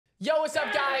Yo, what's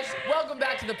up, guys? Welcome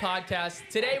back to the podcast.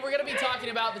 Today, we're going to be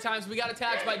talking about the times we got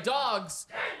attacked by dogs,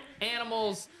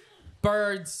 animals,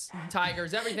 birds,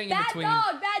 tigers, everything in between.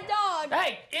 Bad dog.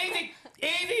 Hey,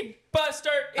 easy, Buster,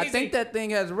 easy. I think that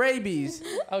thing has rabies.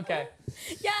 Okay.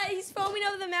 Yeah, he's foaming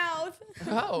over the mouth.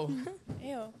 Oh.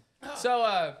 Ew.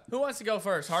 So, who wants to go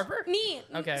first? Harper? Me.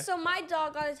 Okay. So my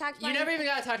dog got attacked by... You never even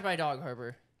got attacked by a dog,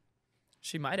 Harper.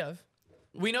 She might have.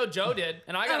 We know Joe did,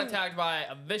 and I got attacked by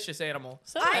a vicious animal.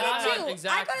 I did too.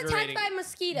 I got exaggerating. attacked by a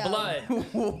mosquito. Blood.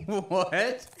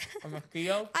 What? A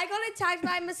mosquito? I got attacked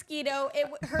by a mosquito. It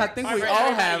hurt. I think we Harper, all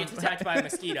everybody have. gets attacked by a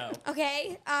mosquito.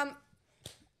 Okay.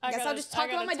 Guess I'll just talk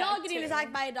about my dog getting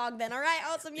attacked by a dog then. All right.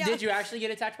 Awesome. Yeah. Did you actually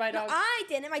get attacked by a dog? I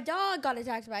didn't. My dog got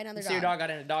attacked by another So dog. your dog got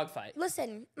in a dog fight.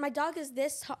 Listen, my dog is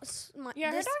this. Her dog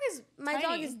is My tiny.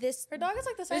 dog is this. Her dog is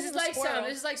like the size This of is a like squirrel.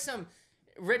 this is like some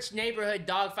rich neighborhood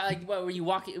dog fight. Like what? Were you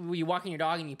walking your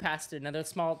dog and you passed another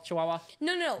small chihuahua?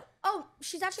 No. Oh,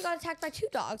 she's actually got attacked by 2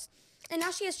 dogs. And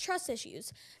now she has trust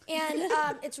issues. And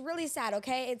it's really sad,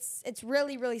 okay? It's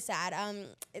really, really sad.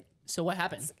 So what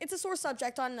happened? It's a sore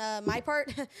subject on my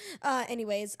part.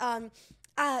 Anyways,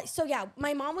 so yeah,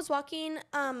 my mom was walking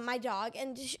my dog,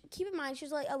 and keep in mind, she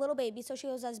was like a little baby, so she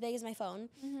was as big as my phone.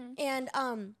 And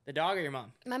The dog or your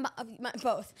mom? my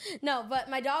both. No, but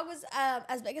my dog was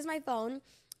as big as my phone,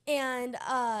 and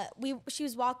she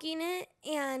was walking it,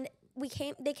 and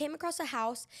they came across a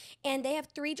house, and they have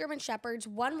 3 German Shepherds.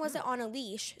 One wasn't on a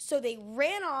leash, so they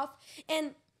ran off,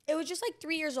 and it was just like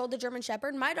 3 years old, the German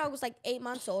Shepherd. My dog was like 8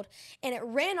 months old, and it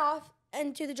ran off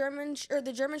into the German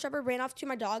Shepherd ran off to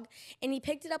my dog, and he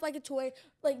picked it up like a toy,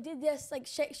 like did this, like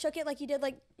shook it like he did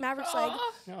like Maverick's leg,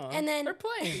 and then they're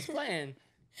playing. He's playing.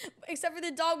 except for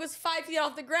the dog was 5 feet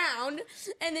off the ground,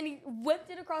 and then he whipped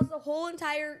it across the whole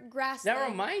entire grass. That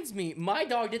reminds me, my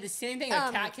dog did the same thing.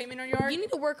 A cat came in our yard. You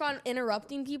need to work on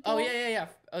interrupting people. Oh yeah.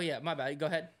 Oh yeah, my bad. Go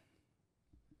ahead.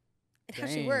 It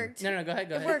actually Dang. worked. No, go ahead.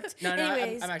 Go It ahead. worked. No,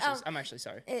 Anyways, I'm actually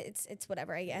sorry. It's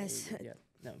whatever, I guess. Yeah.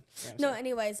 No. Yeah, I'm No, sorry.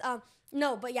 anyways,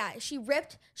 no, but yeah, she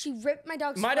ripped my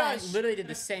dog's My dog flesh. literally did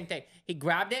the same thing. He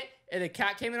grabbed it, and the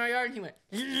cat came in our yard, and he went,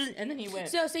 and then he went.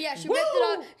 So yeah, she Woo! ripped the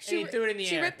dog. And he threw it in the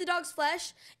She air. ripped the dog's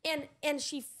flesh, and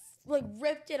she like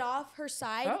ripped it off her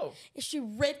side. Oh. She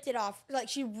ripped it off. Like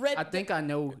she ripped. I think I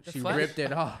know she flesh? ripped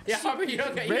it off. Yeah, Harper, you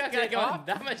don't ripped gotta it go off?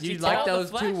 that much You detail. like All the those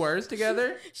flesh? 2 words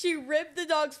together? She ripped the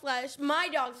dog's flesh. My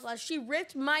dog's flesh. She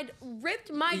ripped my.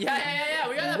 Yeah.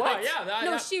 We got that What? part. Yeah.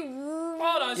 No, she. Hold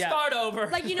on, Yeah. start over.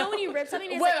 Like, you know when you rip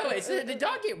something? It's Wait, like, wait. So did the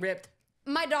dog get ripped?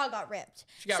 my dog got ripped.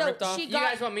 She got ripped off? She You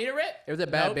got, guys want me to rip? It was a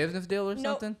bad Nope. business deal or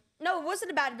something? No, it wasn't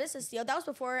a bad business deal. That was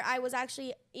before I was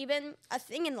actually even a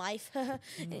thing in life.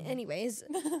 Anyways.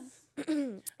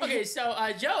 Okay, so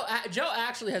Joe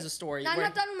actually has a story. I'm where-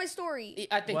 not done with my story.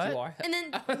 I think What? you are. And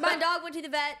then my dog went to the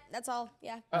vet. That's all.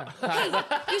 Yeah. Hey,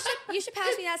 you should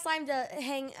pass me that slime to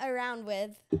hang around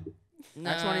with.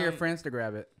 That's one of your friends to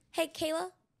grab it. Hey, Kayla,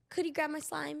 could you grab my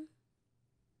slime?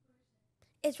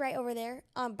 It's right over there,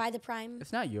 by the Prime.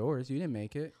 It's not yours. You didn't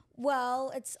make it.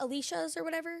 Well, it's Alicia's or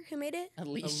whatever who made it.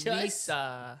 Alicia.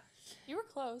 Lisa. You were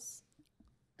close.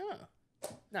 Oh,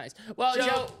 nice. Well,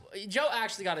 Joe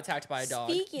actually got attacked by a dog.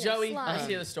 Speaking Joey, of slime, let's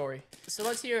hear the story. So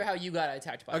let's hear how you got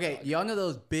attacked by a Okay, dog. y'all know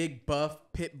those big buff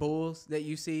pit bulls that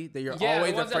you see that you're Yeah,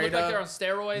 always the ones that afraid look like they're on of?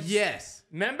 steroids. Yes.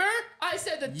 Remember? I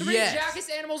said the 3 Yes. jackest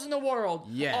animals in the world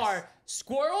Yes. are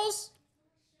squirrels,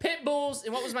 pit bulls,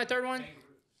 and what was my third one?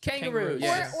 Kangaroos.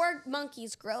 Yes. or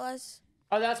monkeys, gorillas.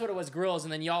 Oh, that's what it was, gorillas,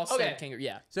 and then y'all Okay. said kangaroo.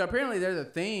 Yeah. So apparently there's a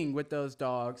thing with those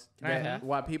dogs that Uh-huh.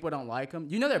 why people don't like them.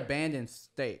 You know they're banned in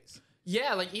states.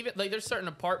 Yeah, like even like there's certain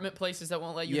apartment places that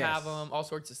won't let you Yes. have them, all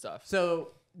sorts of stuff.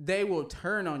 So they will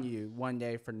turn on you one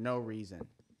day for no reason.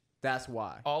 That's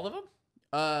why. All of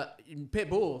them? Pit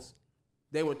bulls,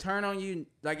 they will turn on you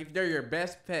like if they're your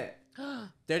best pet.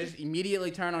 They just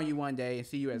immediately turn on you one day and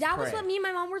see you as That prey. was what me and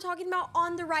my mom were talking about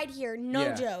on the ride here. No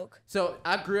Yeah. joke. So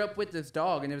I grew up with this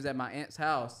dog, and it was at my aunt's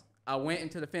house. I went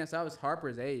into the fence. I was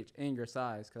Harper's age and your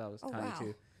size because I was tiny wow.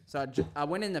 too. So I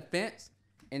went in the fence,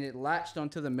 and it latched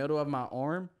onto the middle of my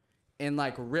arm and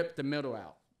like ripped the middle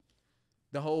out.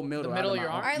 The whole middle The middle out of my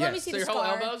your arm? All right, let me Yes. see So the your whole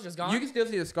scar. elbow's just gone? You can still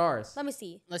see the scars. Let me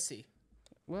see. Let's see.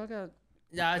 Well, I got.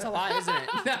 Yeah, it's a lot, isn't it?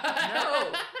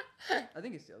 No. I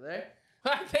think it's still there.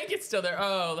 I think it's still there.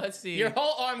 Oh, let's see. Your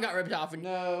whole arm got ripped off. And,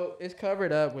 No, it's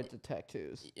covered up with the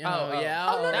tattoos. oh, yeah.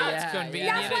 Oh, no, no. That's yeah,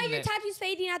 convenient. That's why isn't your it? tattoo's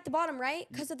fading at the bottom, right?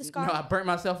 Because of the scar. No, I burnt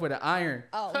myself with an iron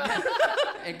Oh,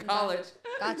 in college.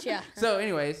 gotcha. So,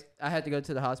 anyways, I had to go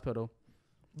to the hospital.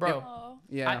 Bro. Oh.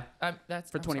 Yeah, That's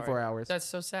for I'm 24 sorry. hours. That's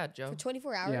so sad, Joe. For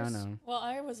 24 hours. Yeah, I know. Well,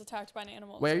 I was attacked by an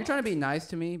animal. Wait, as are you well. trying to be nice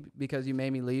to me because you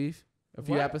made me leave? a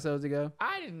few What? episodes ago?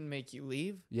 I didn't make you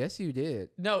leave. Yes, you did.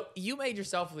 No, you made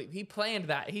yourself leave. He planned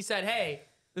that. He said, hey,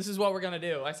 this is what we're going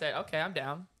to do. I said, okay, I'm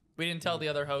down. We didn't tell the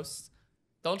other hosts.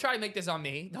 Don't try to make this on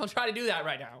me. Don't try to do that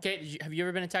right now. Okay, have you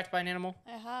ever been attacked by an animal?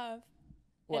 I have.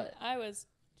 What? And I was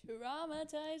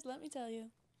traumatized, let me tell you.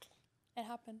 It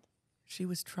happened. She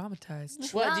was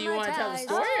traumatized. What, do you want to tell the Traumatized.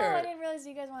 story? Oh, Or? I didn't realize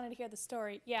you guys wanted to hear the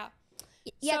story. Yeah.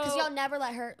 Yeah, because So- y'all never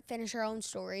let her finish her own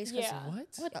stories. 'cause- Yeah.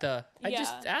 What? I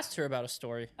just Yeah. asked her about a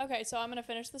story. Okay, so I'm going to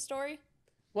finish the story.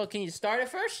 Well, can you start it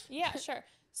first? Yeah, sure.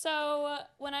 So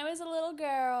when I was a little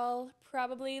girl,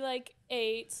 probably like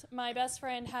 8, my best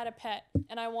friend had a pet,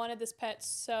 and I wanted this pet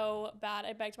so bad.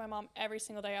 I begged my mom every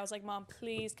single day. I was like, Mom,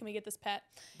 please, can we get this pet?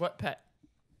 What pet?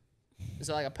 Is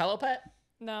it like a pillow pet?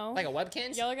 No. Like a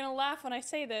webkin? Y'all are going to laugh when I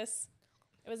say this.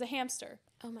 It was a hamster.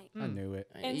 Oh my. I knew it.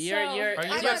 And You're, so- you're, Are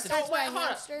you I you're- got attacked by a hold on.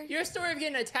 hamster. Your story of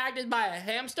getting attacked by a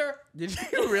hamster? Did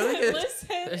you really? Listen,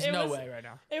 There's it no was, way right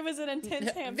now. It was an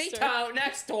intense hamster. Vito,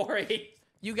 next story.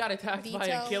 You got attacked by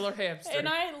a Veto. killer hamster. And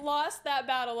I lost that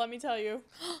battle, let me tell you.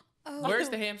 Oh. Where's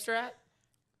the hamster at?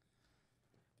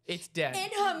 It's dead.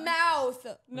 In her mouth.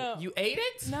 No. You ate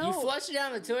it? No. You flushed it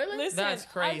down the toilet? Listen, That's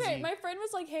crazy. Okay, my friend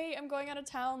was like, "Hey, I'm going out of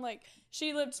town. Like,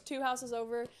 she lived 2 houses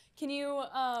over. Can you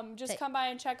just come by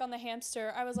and check on the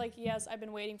hamster?" I was like, "Yes, I've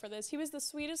been waiting for this." He was the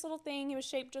sweetest little thing. He was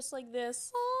shaped just like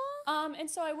this. And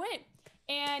so I went,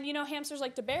 and you know, hamsters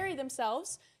like to bury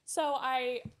themselves. So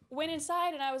I went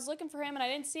inside and I was looking for him, and I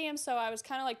didn't see him. So I was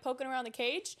kind of like poking around the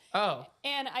cage, Oh.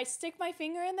 and I stick my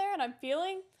finger in there, and I'm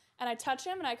feeling, and I touch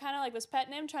him, and I kind of like was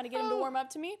petting him, trying to get him to warm up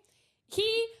to me.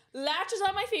 He latches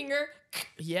on my finger,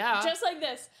 Yeah. just like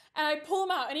this, and I pull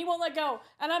him out, and he won't let go,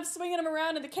 and I'm swinging him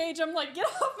around in the cage. I'm like, "Get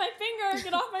off my finger,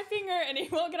 get off my finger," and he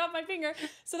won't get off my finger.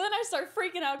 So then I start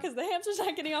freaking out because the hamster's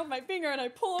not getting off my finger, and I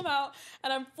pull him out,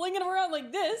 and I'm flinging him around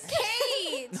like this.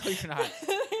 Kate. No, you're not.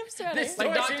 The hamster had This a- Like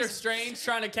Story Doctor seems- Strange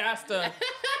trying to cast a.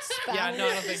 Yeah, no, I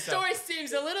don't think This so. story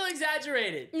seems a little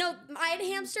exaggerated. No, I had a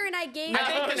hamster and I gave.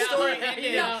 I think the story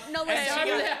ended. No, Hey, listen.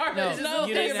 No, this is no, a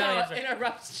you thing didn't about answer.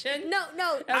 interruption. No.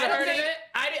 Have I you don't heard of think it?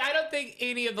 I don't think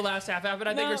any of the last half happened.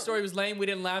 I think No. her story was lame. We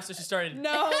didn't laugh, so she started.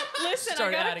 No, listen, I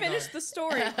Started gotta adding finish on. the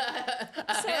story.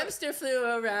 A hamster flew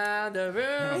around the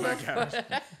room.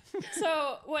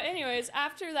 So, well, anyways,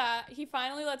 after that, he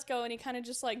finally lets go and he kind of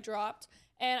just like dropped.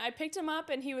 And I picked him up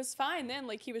and he was fine then,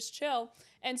 like he was chill.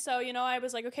 And so, you know, I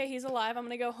was like, okay, he's alive. I'm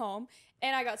gonna go home.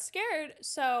 And I got scared,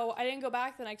 so I didn't go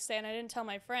back the next day and I didn't tell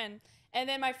my friend. And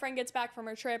then my friend gets back from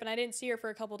her trip and I didn't see her for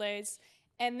a couple days.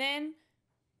 And then,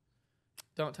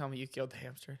 Don't tell me you killed the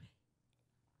hamster.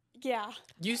 yeah.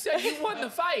 You said you won the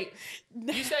fight.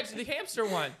 You said the hamster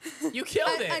won. You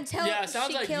killed it. Until Yeah, sounds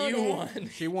she like killed you it. won.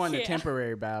 She won the Yeah.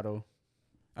 temporary battle.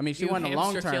 I mean, she You won the hamster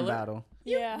long-term killer? battle.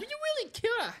 Yeah. You really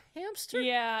killed a hamster?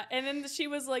 Yeah. And then she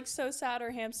was like so sad her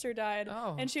hamster died.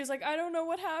 Oh. And she was like, I don't know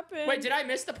what happened. Wait, did I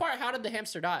miss the part? How did the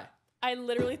hamster die? I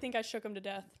literally think I shook him to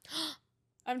death.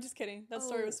 I'm just kidding. That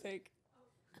story Oh. was fake.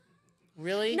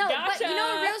 Really? No, but you know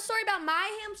a Gotcha. real story about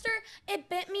my hamster? It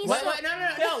bit me Wait, so. wait, no,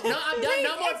 I'm done. Please,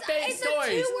 No more it's- fake it's a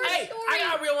stories. two-word Hey, story. I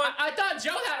got a real one. I thought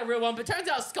Joe had a real one, but turns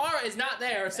out Scar is not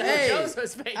there, so Hey, Joe's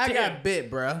was fake I too. got bit,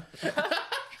 bruh.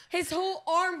 His whole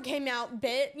arm came out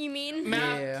bit, you mean?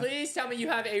 Matt, Yeah. please tell me you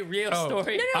have a real Oh.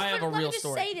 story. No, I have a let real me just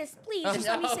story. say this, please. Just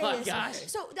let me Oh say my this. gosh.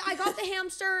 So I got the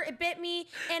hamster, it bit me,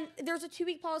 and there's a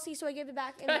 2-week policy, so I gave it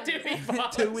back. And Dude, then- we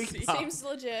 2 weeks. policy. Seems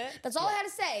legit. That's all I had to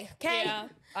say. Okay. Yeah.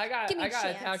 I got Give me a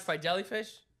chance. attacked by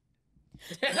jellyfish.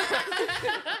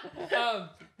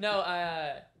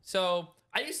 So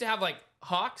I used to have like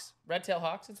hawks, red-tailed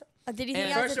hawks and stuff. Did he And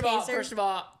think I was First a of all, taser? first of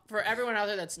all, for everyone out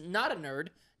there that's not a nerd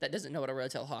that doesn't know what a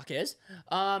red-tailed hawk is,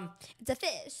 It's a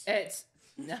fish. it's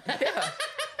Yeah.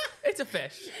 It's a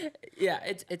fish. yeah,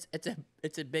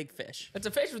 it's a big fish. It's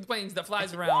a fish with wings that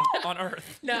flies around on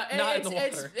Earth. No, not in the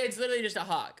it's water. it's literally just a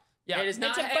hawk. Yeah. It is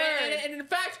not It's a bird. and in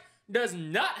fact does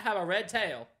not have a red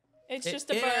tail. It's It- just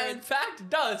a it, bird. in fact,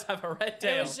 does have a red It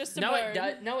tail. was just a No, bird. it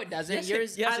does. No, it doesn't. Yes, it-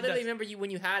 Yours. yes, I it literally does. remember you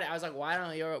when you had it. I was like, why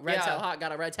don't your red Yeah. tail hawk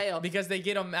got a red tail? Because they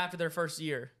get them after their first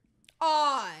year.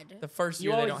 Odd. The first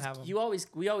You year always, they don't have them.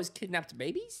 we always kidnapped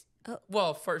babies.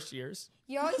 Well, first years.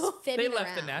 You're always They fibbing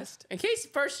left the around. nest. In case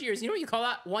first years, you know what you call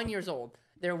that? 1 year old.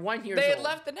 They're 1 year They old. had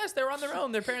left the nest. They were on their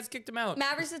own. Their parents kicked them out.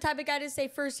 Maverick's the type of guy to say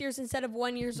first years instead of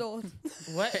 1 years old.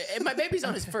 What? And my baby's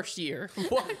on his first year.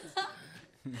 What?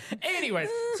 Anyways,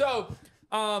 so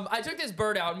I took this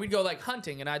bird out and we'd go like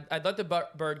hunting, and I'd let the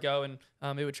bird go, and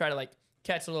it would try to like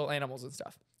catch the little animals and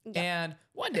stuff. And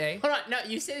one day, Hold on, no,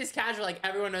 you say this casual like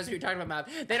everyone knows who you're talking about,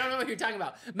 Mav. They don't know what you're talking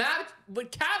about. Mav would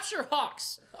capture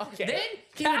hawks. okay, Then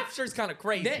he would, capture's kind of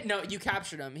crazy. then, no, you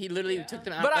captured them. He literally took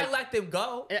them out. but like, I let them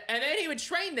go. and then he would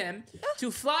train them to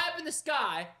fly up in the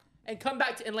sky and come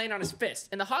back and land on his fist.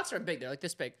 And the hawks are big; they're like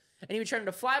this big. And he would train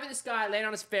them to fly up in the sky, land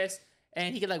on his fist,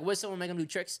 and he could like whistle and make them do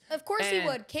tricks. Of course he And-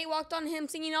 would. Kate walked on him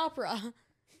singing opera.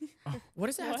 What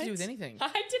does that have to do What? with anything?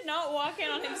 I did not walk in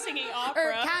on him singing Or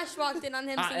opera. Cash walked in on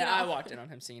him singing I opera. walked in on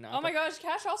him singing opera. Oh my gosh,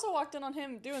 Cash also walked in on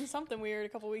him doing something weird a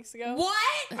couple weeks ago.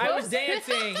 What? I was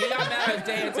dancing. He got mad. I was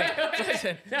dancing. Wait.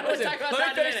 Listen, No, we'll listen. talk about Let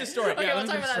that me in a finish the minute. story. Okay, Yeah, we'll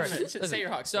let me talk finish about the that in a story. minute. Say your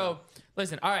hawk So,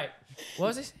 listen. All right. What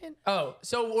was I saying? Oh,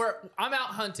 so I'm out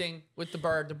hunting with the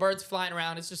bird. The bird's flying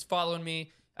around. It's just following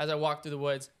me as I walk through the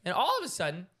woods. And all of a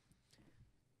sudden,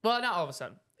 well, not all of a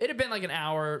sudden. It had been like an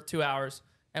hour, 2 hours,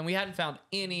 and we hadn't found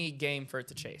any game for it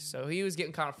to chase. So he was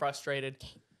getting kind of frustrated.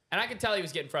 And I could tell he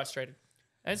was getting frustrated.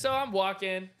 And so I'm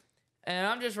walking, and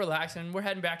I'm just relaxing. We're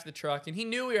heading back to the truck. And he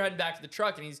knew we were heading back to the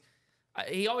truck, and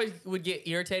he always would get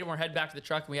irritated when we're heading back to the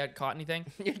truck and we hadn't caught anything.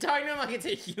 You're talking to him like it's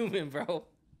a human, bro.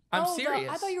 I'm Oh, serious.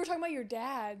 I thought you were talking about your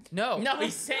dad. No. No,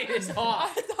 he's saying this I hawk.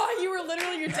 thought you were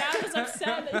literally your dad was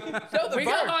upset that you. No, the We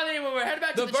bird. got on it when we're heading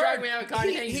back to the bird, truck. We haven't caught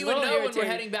anything. He He's would a little know when we're irritated.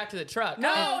 heading back to the truck.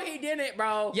 No, he didn't,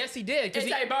 bro. Yes, he did. 'Cause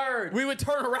It's a bird. we would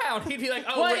turn around. He'd be like,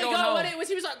 "Oh, What we're he going go? home." What it was?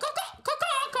 He was like, "Caw, caw, caw,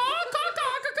 caw,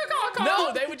 caw, caw, caw,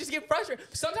 No, they would just get frustrated.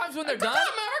 Sometimes when they're done,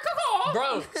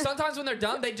 bro. Sometimes when they're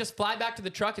done, they just fly back to the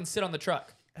truck and sit on the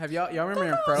truck. Have y'all remember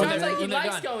in Sounds Frozen? like he When they're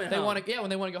likes done. going They home. want to, when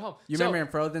they want to go home. You So- remember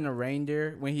in Frozen the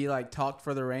reindeer when he like talked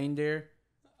for the reindeer?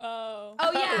 Oh.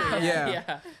 Oh, yeah.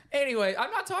 Yeah. Anyway, I'm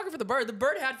not talking for the bird. The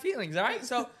bird had feelings, all right?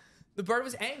 So the bird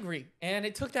was angry, and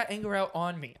it took that anger out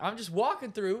on me. I'm just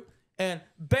walking through, and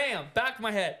bam, back of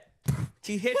my head.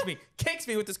 He hits me, kicks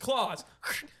me with his claws,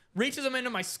 reaches them into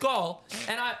my skull,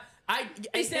 and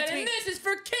He it said, hits and me. this is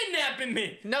for kidnapping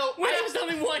me. No, When I was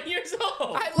only 1 year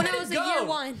old. When let I it was in go. year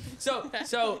 1.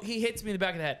 So he hits me in the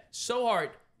back of the head so hard,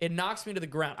 it knocks me to the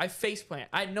ground. I face plant.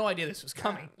 I had no idea this was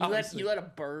coming. You let a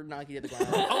bird knock you to the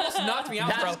ground. Almost knocked me out,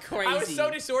 That's bro. I was crazy. so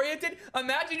disoriented.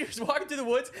 Imagine you're just walking through the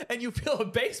woods and you feel a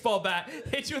baseball bat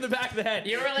hit you in the back of the head.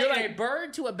 You're relating like, a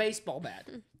bird to a baseball bat.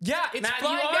 yeah, it's Matt, you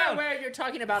flying are down. aware you're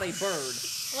talking about a bird.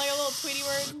 Like a little Tweety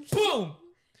word. Boom,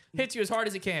 hits you as hard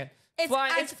as it can.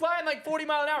 It's flying like 40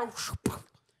 mile an hour.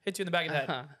 Hits you in the back of the head.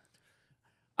 Huh.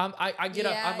 I get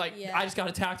up. I'm like, Yeah. I just got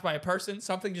attacked by a person.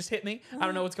 Something just hit me. I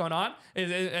don't know what's going on.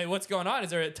 What's going on? Is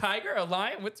there a tiger, a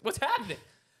lion? What's happening?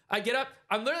 I get up.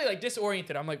 I'm literally like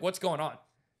disoriented. I'm like, what's going on?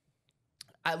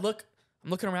 I'm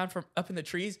looking around from up in the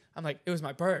trees. I'm like, it was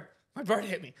my bird. My bird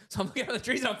hit me. So I'm looking at the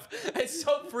trees. It's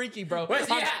so freaky, bro. Where's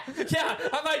he I'm- at? Yeah.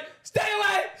 I'm like, stay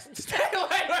away,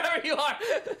 wherever you are.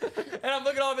 And I'm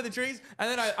looking all over the trees. And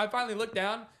then I finally look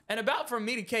down. And about from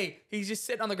me to Kate, he's just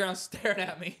sitting on the ground staring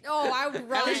at me. Oh, I would At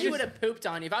run. least you would have pooped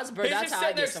on you. If I was a bird, He's that's just how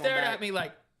sitting I there get someone staring back. at me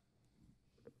like,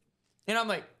 and I'm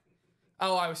like,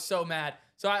 oh, I was so mad.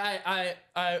 So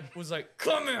I was like,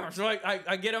 come here. So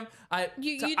I get him.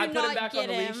 You I did put him not back on get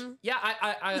the leash. him. Yeah,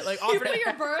 I like You offered put it.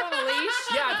 your bird on a leash?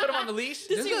 Yeah, I put him on the leash.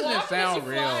 Does he doesn't walk or sound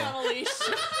does he fly real. on a leash?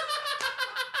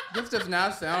 This does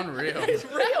not sound real. It's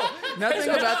real. Nothing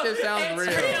about this sounds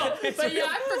It's real. real. But yeah,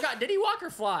 I forgot. Did he walk or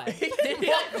fly?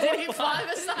 Did he fly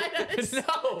beside us?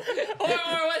 No.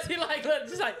 Or was he like,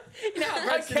 just like, you know, how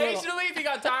birds do little- Occasionally, if he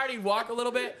got tired, he'd walk a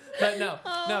little bit. But no,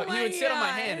 Oh he my would sit on my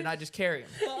God. hand and I'd just carry him.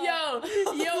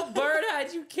 Yo, bird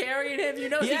had you carrying him. You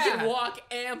know he Yeah. can walk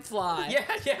and fly. Yeah,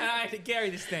 I had to carry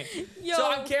this thing. Yo. So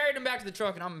I'm carrying him back to the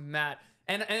truck, and I'm mad.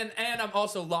 And I'm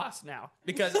also lost now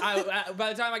because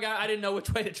by the time I didn't know which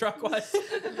way the truck was.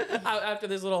 After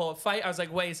this little fight, I was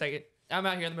like, wait a second. I'm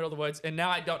out here in the middle of the woods, and now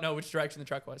I don't know which direction the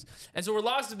truck was. And so we're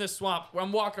lost in this swamp where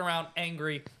I'm walking around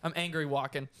angry. I'm angry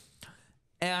walking.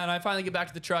 And I finally get back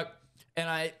to the truck, and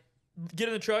I get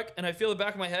in the truck, and I feel the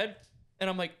back of my head, and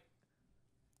I'm like,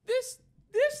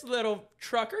 this little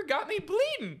trucker got me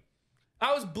bleeding.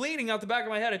 I was bleeding out the back of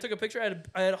my head. I took a picture.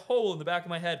 I had a hole in the back of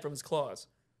my head from his claws.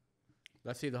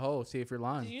 Let's see the hole. See if you're Did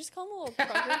lying. you just call him a little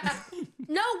trucker?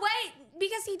 No, wait,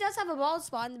 because he does have a bald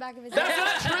spot in the back of his That's head.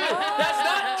 not true. That's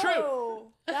not true. Oh,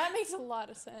 that makes a lot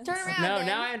of sense. Turn around. No, then.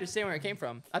 now I understand where it came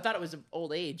from. I thought it was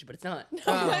old age, but it's not.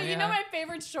 Oh, You yeah. know my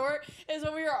favorite short is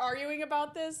when we were arguing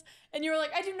about this, and you were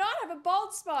like, "I do not have a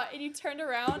bald spot," and you turned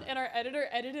around, and our editor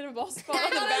edited a bald spot I on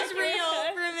the thought back it was of your real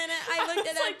head. for a minute. I looked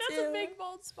at was that like, too. "That's a big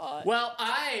bald spot." Well,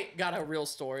 I got a real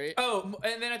story. Oh,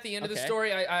 and then at the end of the Okay.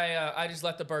 story, I just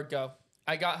let the bird go.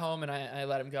 I got home and I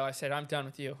let him go. I said, I'm done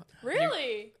with you.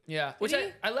 Really? Yeah. Which he?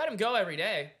 I let him go every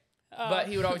day, but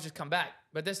he would always just come back.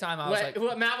 But this time I was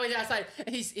like, Matt was outside.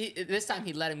 This time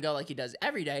he let him go like he does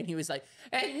every day, and he was like,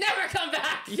 "And never come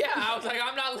back." yeah, I was like,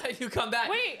 I'm not letting you come back.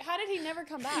 Wait, how did he never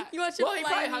come back? You watch Well, he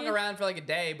probably hung around for like a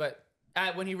day, but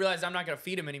when he realized I'm not gonna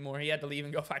feed him anymore, he had to leave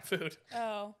and go find food.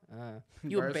 Oh.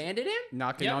 You Birds abandoned him?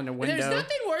 knocking Yep. on the window. There's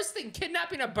nothing worse than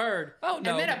kidnapping a bird Oh,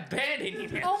 no. and then abandoning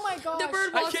him. Oh my gosh. The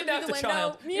bird I walks through kidnapped the a window.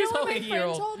 child. You He know was what only my a friend year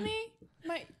old. told me?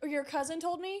 Or your cousin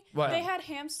told me? What? They had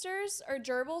hamsters or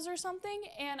gerbils or something,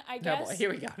 and I No, guess... boy, here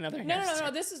we go. Another No,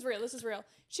 hamster. this is real. This is real.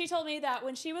 She told me that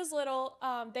when she was little,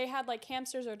 they had like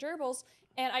hamsters or gerbils,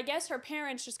 and I guess her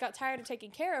parents just got tired of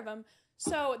taking care of them.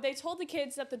 So they told the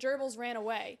kids that the gerbils ran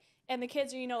away, and the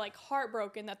kids are, you know, like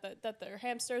heartbroken that their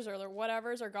hamsters or their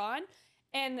whatevers are gone.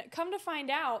 And come to find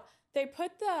out, they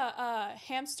put the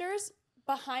hamsters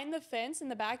behind the fence in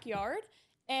the backyard,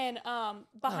 and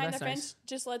behind the that's fence nice.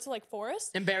 just led to like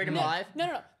forest. And buried him alive?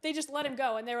 No. They just let him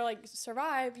go, and they were like,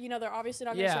 survive. You know, they're obviously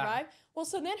not going to Yeah. survive. Well,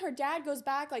 so then her dad goes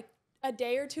back like a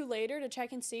day or two later to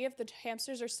check and see if the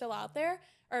hamsters are still out there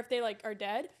or if they like are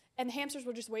dead. And the hamsters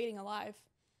were just waiting alive.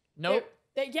 Nope.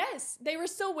 Yes, they were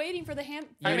still waiting for the ham.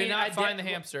 You did not a find day- the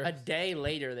hamster. A day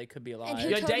later, they could be alive. who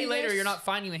A told day you later, this? you're not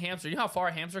finding the hamster. You know how far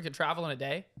a hamster can travel in a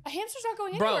day? A hamster's not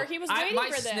going Bro, anywhere. He was waiting my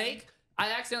for them. snake,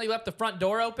 I accidentally left the front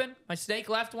door open. My snake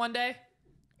left one day.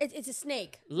 It's a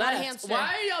snake, not a Left. hamster.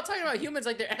 Why are y'all talking about humans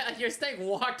like they're like your snake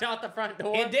walked out the front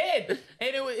door? It did.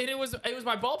 And it was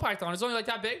my ball python. It's only like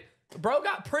that big. Bro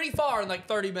got pretty far in like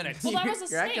 30 minutes. Well, that was a You're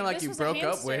snake. acting like This you was a broke up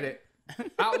hamster. with it.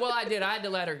 Well, I did. I had to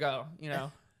let her go, you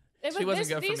know. She wasn't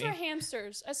good for These me. were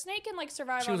hamsters. A snake can like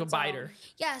survive. She was on a its own. biter.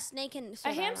 Yeah, snake and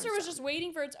A hamster was just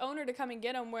waiting for its owner to come and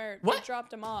get him where What? they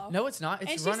dropped him off. No, it's not. and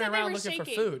It's she running said they around were looking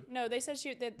shaking. for food. No, they said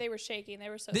that they were shaking.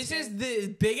 They were so This scared. is the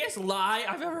biggest lie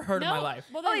I've ever heard in my life.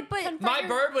 Well, Oh, then wait, but confront My your-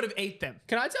 bird would have ate them.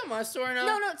 Can I tell my story now?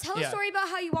 No, tell Yeah. a story about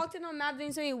how you walked in on Matt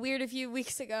doing something weird a few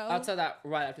weeks ago. I'll tell that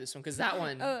right after this one because that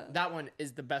one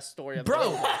is the best story of the Bro,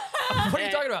 whole- what are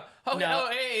you talking about? Oh, No.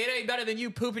 Hey, it ain't better than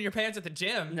you pooping your pants at the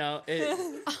gym. No,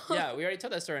 yeah, we already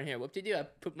told that story in here. Whoop de doo! I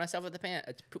pooped myself at the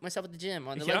pooped myself at the gym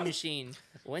on the Yeah. leg machine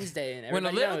Wednesday, and Went a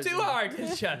everybody little knows. too and- hard,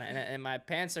 didn't you? And my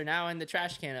pants are now in the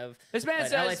trash can of This man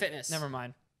LA says. Fitness. Never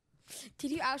mind.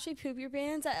 Did you actually poop your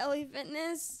pants at LA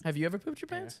Fitness? Have you ever pooped your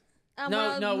pants? No, No,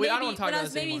 I don't wanna talk when about I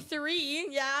was this maybe anymore. 3,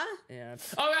 yeah. Yeah.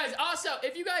 Oh, guys. Also,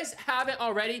 if you guys haven't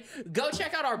already, go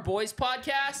check out our boys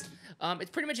podcast.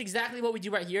 It's pretty much exactly what we do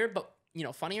right here, but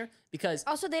funnier because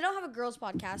Also, they don't have a girls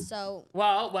podcast, so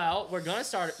well, we're gonna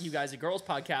start you guys a girls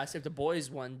podcast if the boys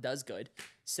one does good.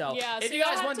 So Yeah, if so you you'll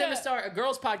guys have want them to to- start a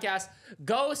girls podcast,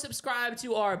 go subscribe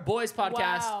to our boys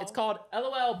podcast. Wow. It's called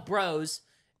LOL Bros.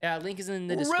 Link is in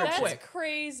the Real description. That's quick.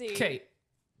 crazy. Okay.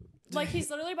 Like he's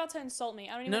literally about to insult me.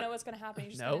 I don't even No. know what's gonna happen.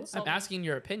 He's just gonna No, I'm insult me. asking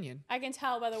your opinion. I can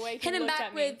tell by the way he hit him looked back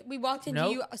at me. with, we walked into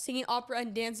Nope. you singing opera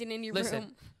and dancing in your Listen,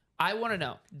 room. I want to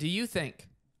know. Do you think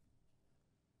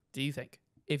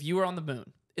if you were on the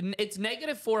moon, it's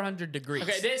negative 400 degrees?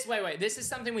 Okay, wait. This is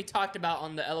something we talked about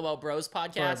on the LOL Bros For a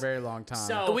podcast. very long time.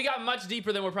 So But we got much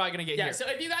deeper than we're probably gonna get yeah, here. so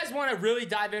if you guys want to really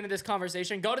dive into this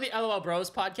conversation, go to the LOL Bros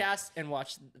podcast and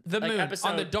watch The moon, episode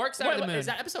on the dark side of the moon. Is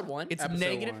that episode 1? It's Episode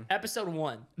negative 1. episode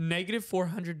 1. negative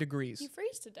 400 degrees. You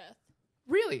freeze to death.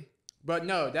 Really? But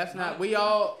no, that's not. We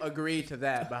all agree to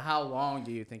that. But how long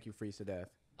do you think you freeze to death?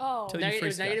 Oh. Till you It freeze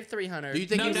was to death. negative 300. Do you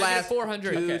think No, you negative last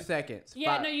 400. 2 Okay. seconds?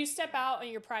 Yeah, Five- no, you step out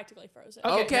and you're practically frozen.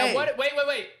 Okay. Okay. Now what?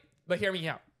 Wait. But hear me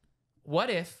out. What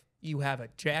if you have a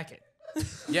jacket?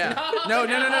 Yeah. No.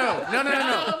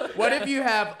 What if you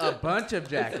have a bunch of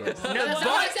jackets? No, that's not what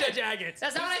I Bunch of said. jackets.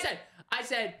 That's not what I said. I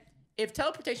said if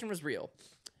teleportation was real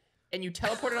and you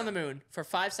teleported on the moon for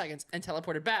 5 seconds and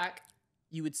teleported back,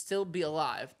 you would still be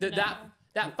alive.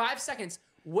 That 5 seconds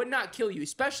would not kill you,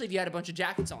 especially if you had a bunch of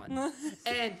jackets on.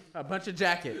 And A bunch of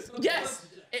jackets. yes,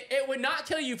 it would not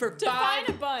kill you for Define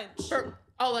a five. bunch.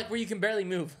 Like where you can barely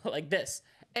move like this.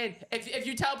 And if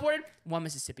you teleported, 1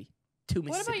 Mississippi, 2 Mississippi,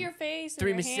 What about your face and 3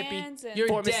 your Mississippi, hands and You're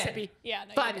 4 dead. Mississippi, Yeah,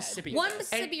 no, 5 you're dead. Mississippi. One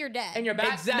Mississippi, you're dead. And you're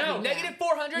back. Exactly. No. Negative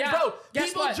 400, Yeah. bro. Guess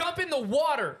People what? jump in the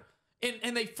water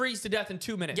and they freeze to death in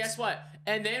 2 minutes. Guess what?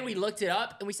 And then we looked it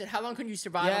up and we said, how long can you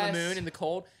survive on the Yes. moon in the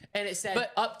cold? And it said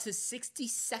But- up to 60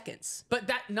 seconds. But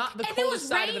that not the if it coldest was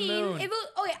side raining, of the moon. if it was,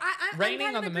 okay, I'm Raining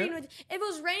kind of on the agreeing moon? with. If it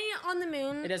was raining on the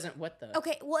moon, It doesn't, what the?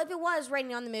 okay. Well, if it was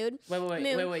raining on the moon, Wait. Do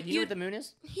you know what the moon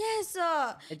is? yes,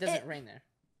 It doesn't rain there.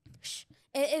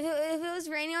 If it was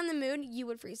raining on the moon, you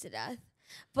would freeze to death.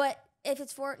 But if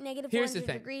it's for negative Here's 400 the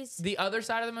thing. degrees, The other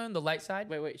side of the moon, the light side.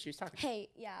 Wait, she was talking. hey,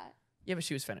 yeah, Yeah, but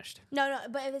she was finished. no.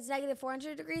 But if it's negative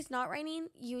 400 degrees, not raining,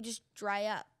 you would just dry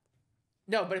up,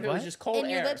 No, but if it was What? just cold and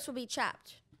air. your lips will be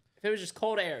chapped. If it was just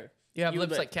cold air. You have you lips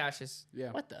would like Cassius.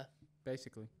 Yeah. What the?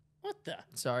 Basically. What the?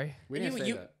 Sorry. We didn't say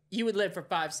you, that. you would live for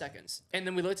 5 seconds. And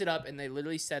then we looked it up, and they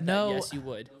literally said No. that, yes, you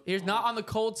would. Here's not on the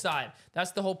cold side.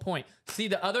 That's the whole point. See,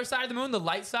 the other side of the moon, the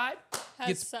light side, Has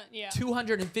gets sun, yeah.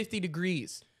 250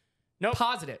 degrees. Nope.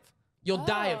 Positive. You'll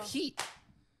die of Oh. heat.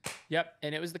 Yep,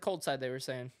 and it was the cold side they were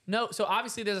saying. No, so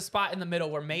obviously there's a spot in the middle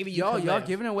where maybe you Y'all could live.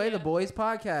 giving away the Yeah. boys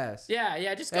podcast.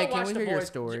 Yeah, just go Hey, can watch we the hear your boys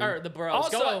story? or the bros.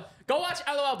 Also- go watch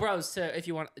LOL Bros if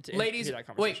you want to Ladies, hear that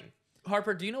wait. conversation.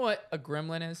 Harper, do you know what a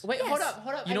gremlin is? Wait, Yes. hold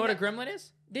up. You know what a gremlin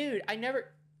is? Dude, I never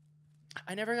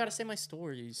got to say my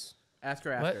stories. Ask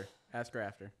her What? after. Ask her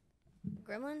after.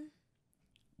 Gremlin?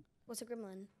 What's a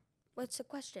gremlin? What's the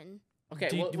question? Okay,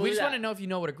 Do you- we'll we do just that. want to know if you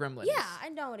know what a gremlin is. Yeah, I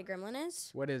know what a gremlin is.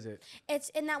 What is it? It's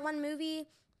in that one movie.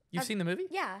 You've seen the movie?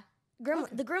 Yeah,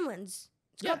 the Gremlins.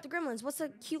 It's called the Gremlins. What's the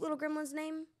cute little gremlin's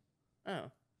name?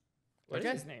 Oh. What is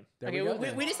Okay. his name? There Okay, we go. we,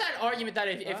 then. we just had an argument that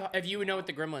if you would know what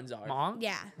the gremlins are. Mong?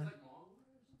 Yeah.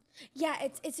 Yeah,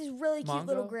 it's this really cute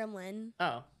little Mongo? gremlin.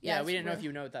 Oh, Yeah, yeah, we it's didn't know if real.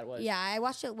 you know what that was. Yeah, I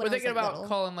watched it when We're I was thinking like, about little.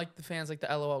 calling like the fans like the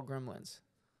LOL gremlins.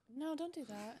 No, don't do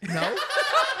that. No?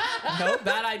 No?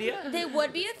 Bad idea? They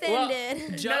would be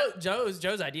offended.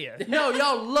 Joe's idea. No,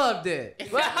 y'all loved it.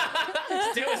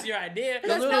 Still was your idea.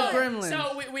 The little gremlins.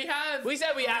 So we have. We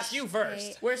said we asked you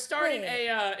first. We're starting Wait.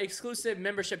 a exclusive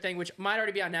membership thing, which might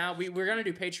already be out now. We're gonna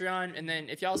do Patreon, and then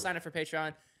if y'all sign up for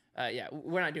Patreon, yeah,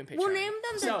 we're not doing Patreon. We'll name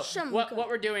them the So Chumka. what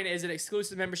we're doing is an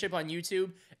exclusive membership on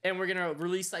YouTube, and we're gonna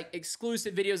release like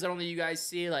exclusive videos that only you guys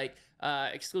see, like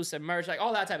exclusive merch, like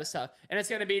all that type of stuff. And it's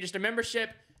gonna be just a membership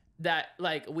that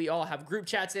like we all have group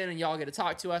chats in, and y'all get to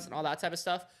talk to us and all that type of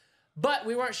stuff. But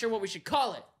we weren't sure what we should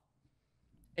call it.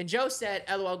 And Joe said,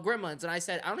 "LOL Gremlins," and I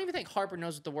said, "I don't even think Harper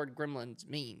knows what the word Gremlins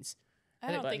means."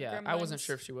 I don't But think yeah, gremlins. I wasn't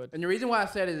sure if she would. And the reason why I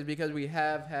said it is because we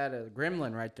have had a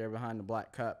gremlin right there behind the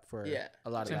black cup for Yeah, a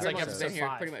lot of Since, Gremlins like, have episodes. been episode here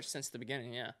 5. pretty much since the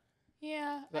beginning. Yeah.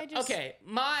 Yeah, I But- just. okay,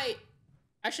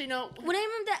 actually no. We'll name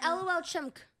them the LOL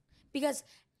Chimk because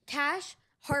Cash,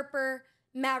 Harper,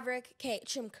 Maverick, Kate,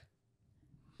 Chimk.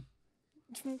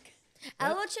 LOL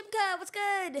Chimka, what's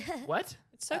good? What?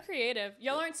 It's so creative.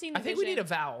 Y'all aren't seeing the I think we need a vision.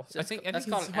 vowel. I think that's it's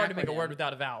called an hard to make a acronym. word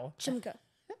without a vowel. Chimka.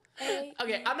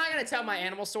 Okay, I'm not gonna tell my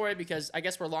animal story because I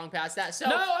guess we're long past that. So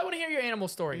No, I want to hear your animal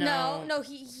story. No,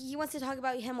 he wants to talk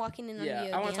about him walking in on Yeah,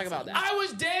 you. I wanna talk about dancing. that. I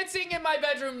was dancing in my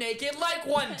bedroom naked like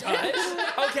one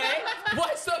does. Okay?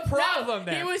 What's the problem he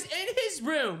there? was in his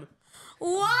room,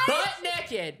 What? butt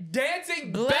naked,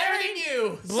 dancing better blaring- than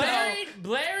you.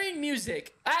 blaring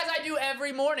music. As I do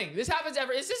every morning. This happens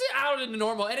this isn't out of the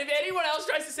normal. And if anyone else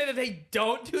tries to say that they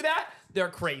don't do that, they're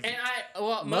crazy. And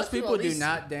well, Most people at do least-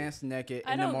 not dance naked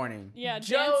I in the don't- morning. Yeah,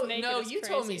 Joe, dance naked no, is you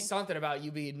told me crazy. something about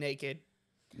you being naked.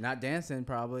 Not dancing,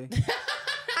 probably.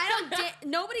 I don't.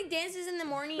 Nobody dances in the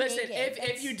morning. Listen, naked.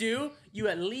 if you do, you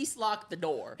at least lock the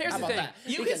door. Here's How the about thing. that?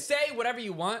 You can Because- say whatever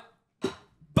you want.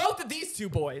 Both of these two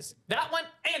boys, that one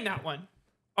and that one,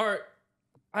 are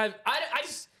me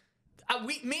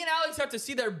and Alex have to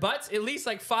see their butts at least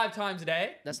like 5 times a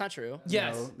day. that's not true.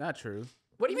 Yes. No, not true.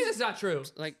 What do you mean that's not true?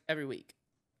 Like every week.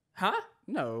 Huh?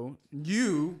 No,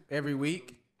 you every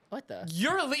week. What the?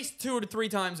 You're at least 2 to 3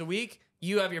 times a week.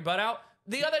 You have your butt out.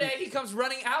 The other day he comes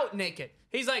running out naked.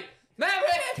 He's like, Maverick,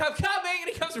 I'm coming, and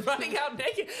he comes running out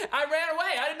naked. I ran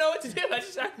away. I didn't know what to do.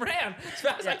 I ran as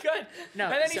fast as I could. No,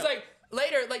 and then he's so- like,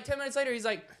 later, like 10 minutes later, he's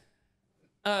like,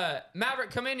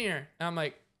 Maverick, come in here. And I'm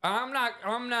like, I'm not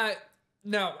coming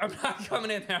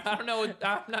in there. I don't know.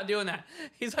 I'm not doing that.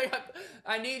 He's like,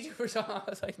 I need you for something. I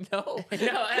was like, no. No, and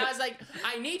I was like,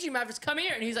 I need you, Mav, just come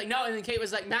here. And he's like, no. And then Kate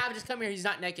was like, Mav, just come here. He's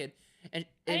not naked. And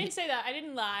I didn't say that. I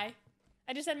didn't lie.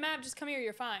 I just said, Mav, just come here.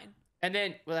 You're fine. and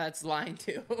then, well, that's lying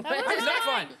too. was It's not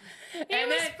fine. He And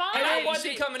was then- fine. And I Hey,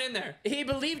 wasn't she- coming in there. he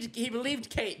believed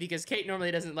Kate because Kate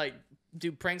normally doesn't like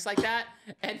do pranks like that.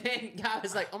 And then God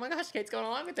was like, oh my gosh, Kate's going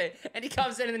along with it. And he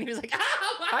comes in and then he was like,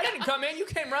 oh my I didn't come in. You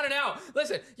came running out.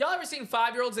 Listen, y'all ever seen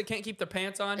 5-year-olds that can't keep their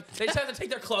pants on? They just have to take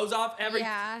their clothes off every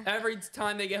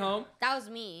time they get home. that was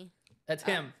me. That's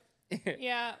him.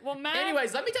 Yeah. Well, Mav.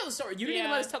 Anyways, let me tell the story. You didn't even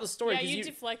Yeah. let us tell the story. Yeah, 'cause you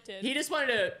deflected. He just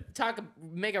wanted to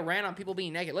make a rant on people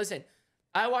being naked. Listen,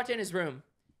 I walked in his room.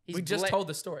 We just told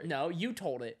the story. No, you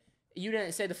told it. You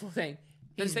didn't say the full thing.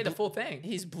 Didn't say the full thing.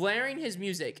 He's blaring his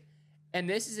music, and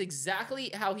this is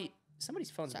exactly how he. Somebody's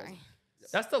phone's Sorry. buzzing.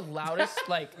 That's the loudest,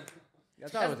 like, I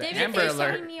thought it was an They've Amber been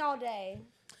Alert. FaceTiming me all day.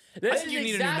 This think is you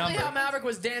need a new exactly number. how Maverick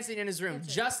was dancing in his room,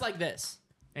 just like this.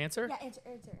 answer? Yeah, answer.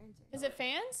 Is it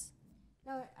fans?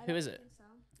 No, I Who don't is it? think so.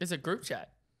 It's a group chat.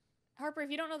 Harper,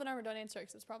 if you don't know the number, don't answer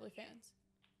because it's probably fans.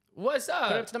 What's Put it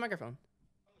up up? to the microphone.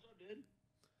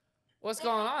 What's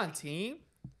going on, team?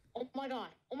 Oh my god.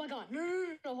 No,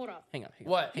 hold up. Hang up.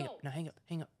 What? Hang up. No, hang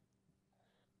up.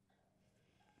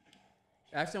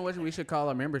 Ask them what we should call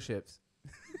our memberships.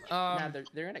 Nah,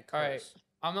 they're in a curse. All right,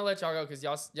 I'm gonna let y'all go because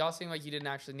y'all seem like you didn't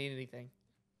actually need anything.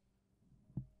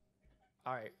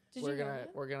 All right, Did we're you know gonna that?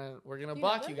 we're gonna know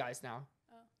block that? you guys now.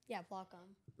 Yeah, block them.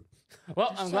 Well,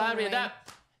 I'm so glad we annoying. did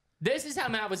that. This is how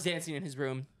Matt was dancing in his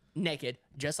room, naked,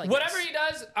 just like Whatever this. he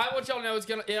does, I want y'all to know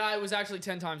it was actually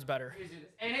 10 times better.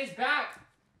 And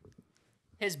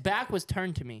his back was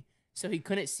turned to me, so he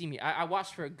couldn't see me. I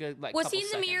watched for a good Was couple he in the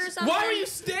seconds. mirror or something? Why are you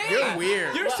staying? You're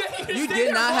weird. You're saying You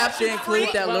did not have to include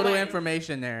that Wait, little wait.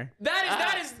 information there.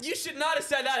 That is. You should not have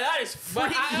said that. That is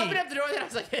But freaky. I opened up the door and I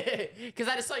was like, because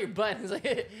I just saw your butt. I was like,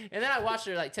 and then I watched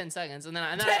her like 10 seconds, and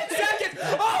then 10 seconds.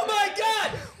 Oh my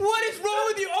god. What is wrong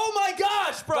with you? Oh my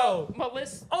gosh, bro. But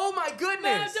listen, Oh my Man,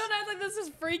 goodness. don't act like this is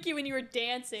freaky when you were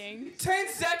dancing. 10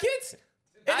 seconds?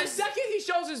 And the second he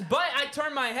shows his butt, I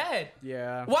turn my head.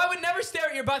 Yeah. Well, I would never stare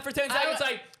at your butt for 10 seconds I-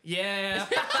 like, yeah.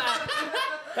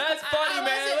 That's funny, I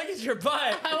man. wasn't- Look at your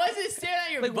butt. I wasn't staring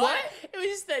at your Like, butt. what? It was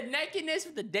just the nakedness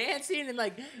with the dancing and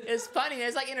like it's funny.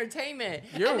 It's like entertainment.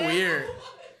 You're And then- weird.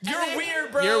 You're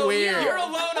weird, bro. You're weird. You're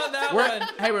alone on that one.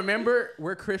 Hey, remember,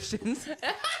 we're Christians.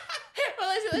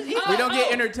 Well, listen, We don't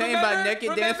get entertained by remember- naked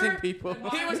remember? dancing people.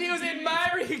 He was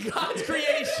admiring God's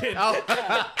creation. Oh.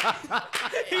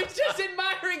 He's just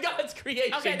admiring God's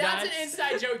creation. Okay, that's guys. an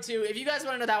inside joke too. If you guys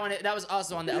want to know that one, that was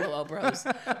also on the LOL Bros.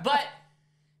 But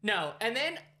no, and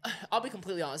then I'll be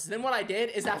completely honest. Then what I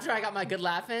did is after I got my good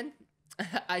laugh in,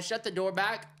 I shut the door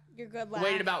back, You're good laugh.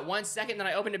 waited about 1 second, then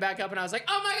I opened it back up, and I was like,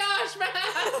 "Oh my gosh,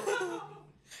 man!"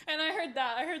 And I heard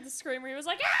that. I heard the scream where he was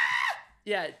like, ah!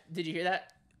 Yeah, did you hear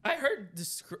that? I heard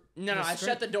No, I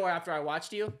shut the door after I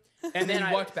watched you, and then you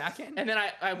I walked back in. and then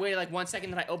I waited like 1 second,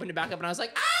 then I opened it back up, and I was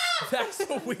like, "Ah!" That's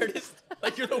the weirdest.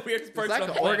 Like you're the weirdest It's person. like on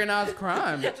an the planet. organized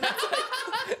crime.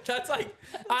 That's like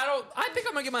I think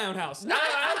I'm gonna get my own house. No,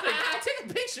 I don't think. I took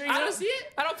a picture. You I don't see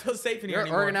it? I don't feel safe in here You're an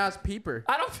anymore. organized peeper.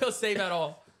 I don't feel safe at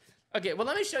all. Okay, well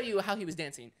let me show you how he was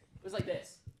dancing. It was like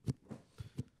this.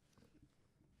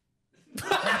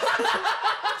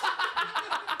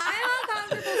 I'm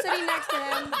uncomfortable sitting next to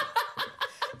him.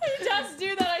 He does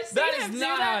do that. I see That him is do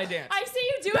not that. how I dance. I see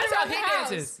you do That's it how around the he house.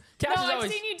 dances. Cash No, is I've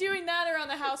always. seen you doing that around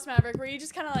the house, Maverick, where you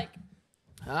just kind of like.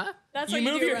 Huh? That's You what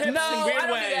you move do your around hips the No, house. in weird I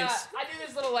don't ways. do that. I do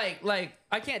this little like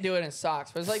I can't do it in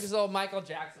socks, but it's like this little Michael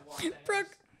Jackson walk. thing. Brooke,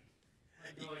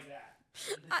 Like that.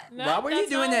 No, Why were you that's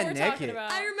doing not that what we're talking naked?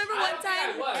 about. I remember I one don't think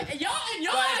I time. was. And y'all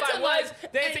But if acting I like was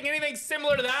dancing anything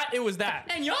similar to that, it was that.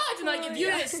 and y'all acting like if you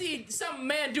yeah. didn't see some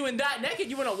man doing that naked,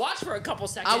 you wouldn't watch for a couple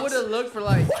seconds. I would have looked for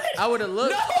like. I would have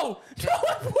looked. No,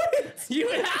 I wouldn't. You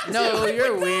would have to. No,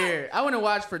 you're weird. I want to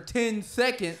watch for 10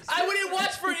 seconds. I wouldn't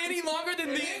watch for any longer than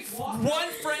the one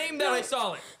frame that I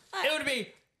saw it. It would be,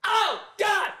 oh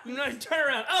God! And then I turn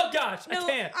around. Oh gosh, I No,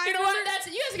 can't. I You know what? remember- That's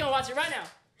it. You guys are gonna watch it right now.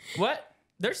 What?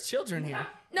 There's children here.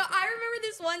 No, I remember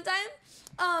this one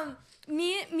time.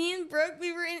 Me and Brooke,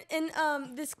 we were in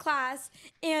this class,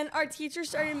 and our teacher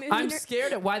started moving. I'm her-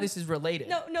 scared at why this is related.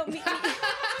 No, me,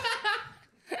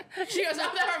 She goes,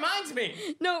 oh, that reminds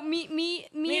me. no, me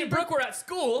Me and Brooke were at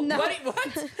school. No. What?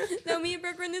 No, me and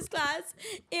Brooke were in this class,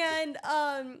 and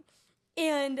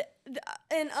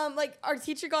like our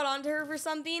teacher got onto her for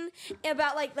something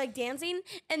about like dancing,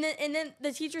 and then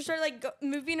the teacher started like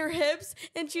moving her hips,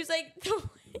 and she was like,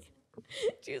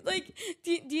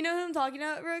 do you know who I'm talking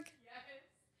about, Brooke? Yes.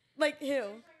 Like who?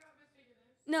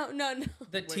 No.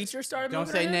 The teacher started Don't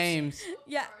moving say her hips? names.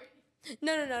 Yeah.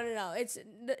 No. It's.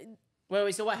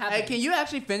 Wait, so what happened? Hey, can you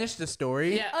actually finish the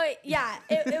story? Yeah. Oh yeah,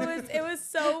 it was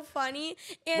so funny,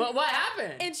 and What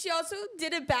happened? and she also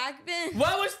did a back bend.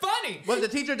 What was funny? Was the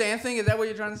teacher dancing? Is that what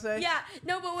you're trying to say? Yeah,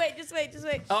 no, but wait, just wait.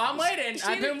 Oh, I'm waiting. She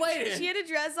I've had been a- waiting. She had a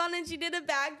dress on and she did a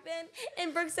back bend,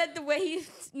 and Brooke said the way he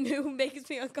move makes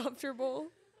me uncomfortable.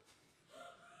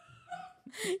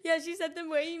 Yeah, she said the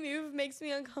way you move makes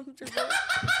me uncomfortable.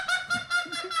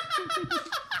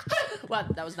 Well,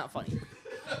 that was not funny.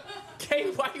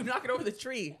 Kate, why are you knocking over the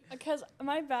tree? Because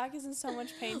my back is in so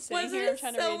much pain sitting Wasn't here. it I'm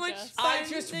trying so to much readjust. fun? I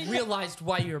just realized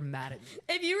why you're mad at me.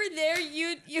 If you were there,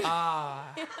 you.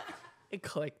 Ah, it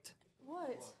clicked.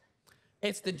 What?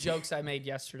 It's the jokes I made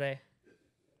yesterday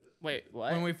Wait,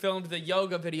 what? when we filmed the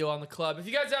yoga video on the club. If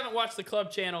you guys haven't watched the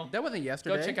club channel, That wasn't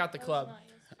yesterday. go check out the club.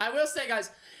 I will say,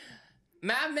 guys,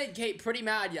 Matt made Kate pretty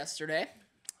mad yesterday.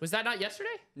 Was that not yesterday?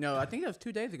 No, I think that was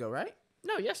 2 days ago, right?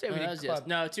 No, yesterday we that did was club.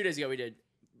 No, 2 days ago we did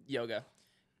yoga.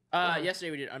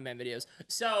 Yesterday we did unmanned videos.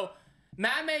 So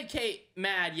Matt made Kate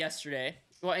mad yesterday.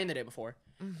 Well, and the day before.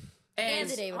 And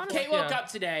the day before. Kate woke Yeah. up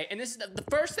today, and this is the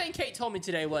first thing Kate told me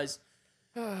today was,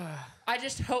 I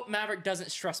just hope Maverick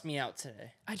doesn't stress me out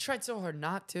today. I tried so hard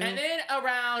not to. And then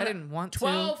around I didn't want to.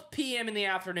 12 p.m. in the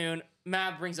afternoon,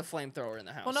 Mav brings a flamethrower in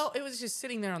the house. Well, no, it was just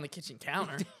sitting there on the kitchen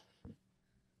counter.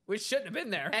 Which shouldn't have been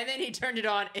there. And then he turned it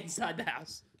on inside the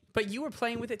house. But you were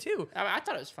playing with it too. I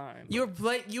thought it was fine. You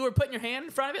were putting your hand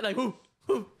in front of it like, whoo,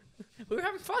 whoo. We were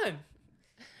having fun.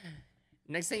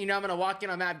 Next thing you know, I'm gonna walk in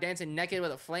on Mav dancing naked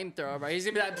with a flamethrower, bro. He's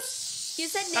gonna be like, You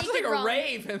said That's naked like a wrong.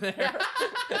 rave in there.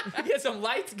 Get some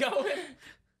lights going.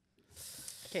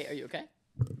 Kate, are you okay?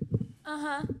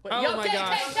 Uh-huh. Wait, Oh my Kate,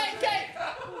 gosh. Kate!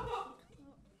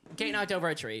 Kate knocked over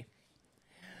a tree.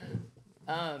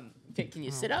 Kate, can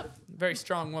you sit up? Very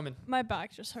strong woman. My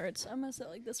back just hurts. I'm gonna sit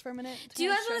like this for a minute. Do you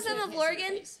guys want to sit on the floor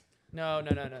again? No.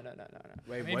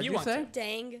 Wait, I mean, what if did you want say? to.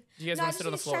 Dang. Do you guys No, I want to just sit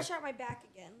on need the to floor? stretch out my back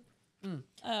again.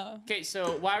 Oh. Okay,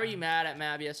 so why were you mad at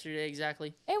Mav yesterday exactly?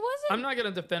 It wasn't. I'm not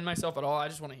going to defend myself at all. I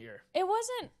just want to hear. It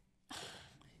wasn't.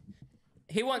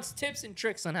 He wants tips and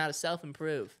tricks on how to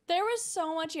self-improve. There was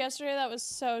so much yesterday that was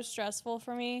so stressful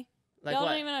for me. Like Y'all what?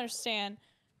 don't even understand.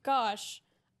 Gosh.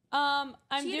 I'm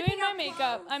She had to doing pick my up makeup.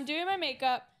 clothes. I'm doing my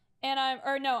makeup. And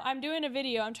I'm doing a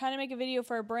video. I'm trying to make a video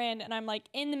for a brand, and I'm like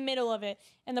in the middle of it.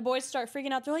 And the boys start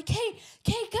freaking out. They're like, Kate,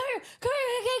 come here,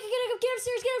 Kate, get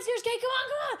upstairs, Kate, come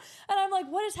on. And I'm like,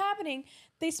 what is happening?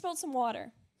 They spilled some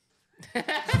water. Okay.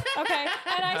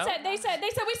 And they said, we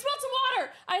spilled some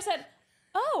water. I said,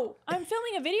 oh, I'm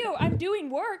filming a video. I'm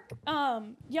doing work.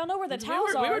 Y'all know where the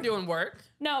towels are. We were doing work.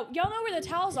 No, y'all know where the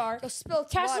towels are. Go spill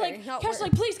Cash water. Cash is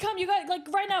like, please come. You guys, like,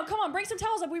 right now. Come on, bring some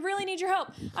towels up. We really need your help.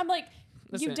 I'm like,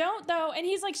 Listen. you don't though. And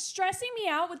he's like stressing me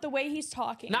out with the way he's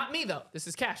talking. Not me, though. This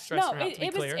is Cash stressing No, her out, to be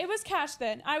clear. it was Cash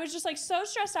then. I was just like so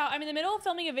stressed out. I'm in the middle of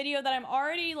filming a video that I'm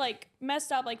already like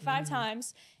messed up like 5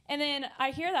 times. And then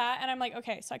I hear that and I'm like,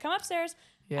 okay. So I come upstairs.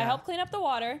 I Yeah. help clean up the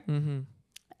water. Mm-hmm.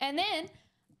 And then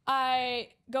I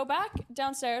go back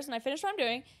downstairs and I finish what I'm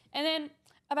doing. And then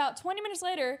about 20 minutes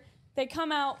later, they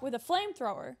come out with a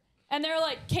flamethrower. And they're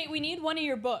like, Kate, we need one of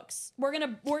your books. We're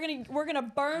gonna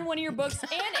burn one of your books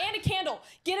and a candle.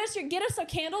 Get us a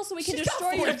candle so we can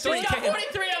destroy your book. She's got 43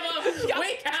 of them.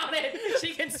 We counted.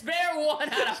 She can spare one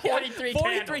out of 43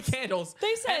 43 candles. candles.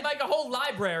 They said- and like a whole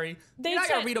library. You're not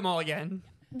going to read them all again.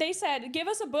 They said, give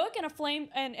us a book and a flame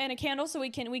and a candle so we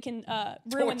can ruin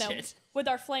them Torch it. with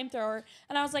our flamethrower.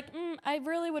 And I was like, I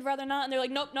really would rather not. And they're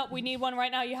like, nope, we need one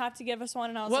right now. You have to give us one.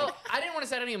 And I was Well, like, I didn't want to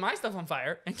set any of my stuff on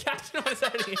fire, and Cash didn't want to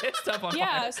set any of his stuff on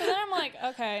yeah. fire. So then I'm like,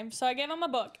 okay. So I gave them a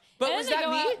book. But And was then they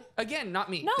that go me? out- Again, not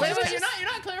me. No, Wait, it was you're just-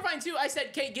 not clarifying too. I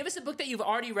said, Kate, give us a book that you've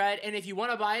already read, and if you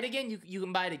want to buy it again, you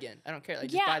can buy it again. I don't care. Like,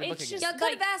 just Yeah, buy the book it's again. just- Y'all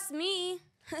could have asked me.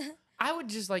 I would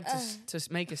just like to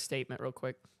make a statement real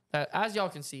quick. That as y'all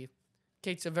can see,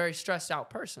 Kate's a very stressed out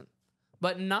person.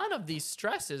 But none of these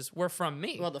stresses were from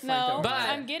me. Well, the No, flamethrower. But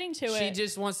I'm getting to she it.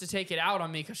 just wants to take it out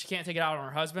on me because she can't take it out on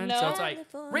her husband. No. So it's like,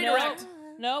 Wonderful. redirect.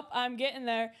 Nope, I'm getting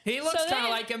there. He looks So kind of then-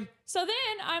 like him. So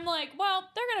then I'm like, well,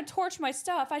 they're going to torch my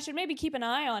stuff. I should maybe keep an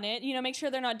eye on it, make sure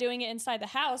they're not doing it inside the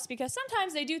house because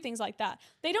sometimes they do things like that.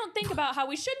 They don't think about how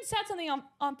we shouldn't set something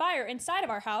on fire inside of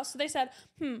our house. So they said,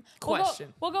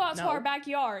 Question. we'll go out to No. our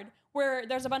backyard where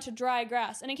there's a bunch of dry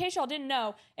grass. And in case y'all didn't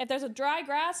know, if there's a dry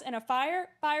grass and a fire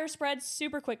spreads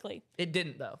super quickly. It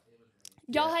didn't, though.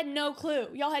 Y'all had no clue.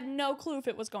 Y'all had no clue if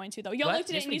it was going to, though. Y'all What? looked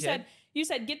at Yes, it and we you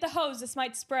said, get the hose, this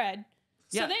might spread.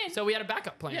 Yeah, So then, so we had a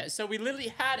backup plan. Yeah, so we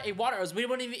literally had a water hose. We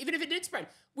wouldn't even if it did spread,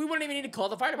 we wouldn't even need to call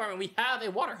the fire department. We have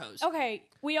a water hose. okay,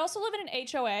 we also live in an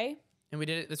HOA. And we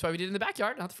did it. That's why we did it in the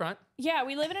backyard, not the front. Yeah,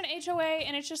 we live in an HOA,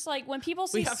 and it's just like when people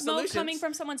see We have smoke solutions. coming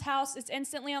from someone's house, it's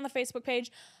instantly on the Facebook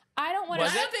page. I don't want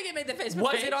Was I to. don't think it made the Facebook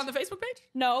Was page. it on the Facebook page?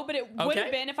 No, but it would have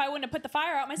Okay. been if I wouldn't have put the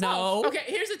fire out myself. No. Okay,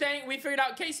 here's the thing. We figured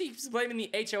out Casey's blaming the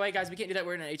HOA, guys. We can't do that.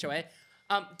 We're in an HOA.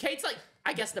 Kate's like,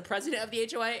 I guess, the president of the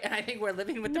HOA, and I think we're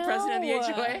living with the president of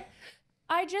the No. HOA.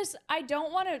 I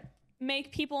don't want to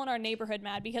make people in our neighborhood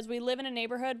mad because we live in a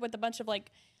neighborhood with a bunch of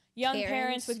like young Karens.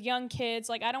 parents with young kids.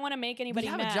 Like I don't want to make We anybody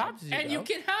have mad a job to do, And though. you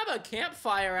can have a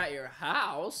campfire at your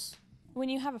house. when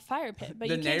you have a fire pit, but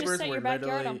The you can't just neighbors set were your backyard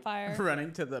literally on fire.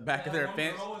 running to the back of their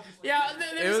fence. Yeah, It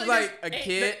there's was like this a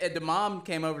kid, and the mom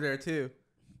came over there too.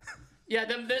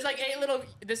 There's like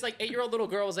this 8-year-old little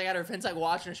girl was like at her fence like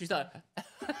watching, and she's like,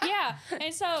 Yeah,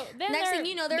 and so then Next they're- thing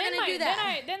you know, they're then gonna do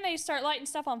that. Then they start lighting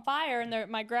stuff on fire, and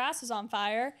my grass is on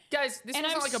fire. Guys, this And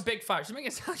wasn't I'm like a s- big fire. She's making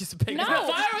it sound like it's a big No. fire.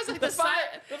 the fire was like The the fire,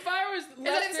 size. the fire was It's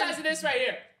like the size of this right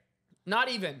here. Not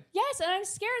even. Yes, and I'm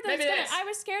scared that Maybe this. I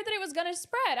was scared that it was gonna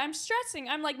spread. I'm stressing.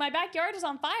 I'm like, my backyard is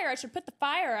on fire. I should put the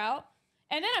fire out,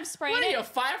 and then I'm spraying What are it. you, a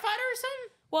firefighter or something?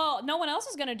 Well, no one else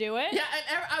is gonna do it. Yeah,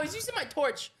 and I was using my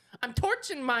torch. I'm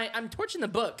torching the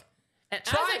book, And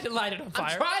Trying to light it on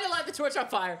fire. I'm trying to light the torch on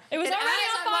fire. It was and already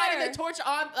as on I'm lighting fire. the torch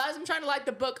as I'm trying to light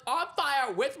the book on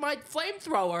fire with my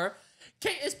flamethrower,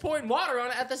 Kate is pouring water on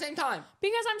it at the same time.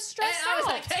 Because I'm And stressed I was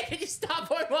out. like, hey, can you stop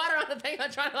pouring water on the thing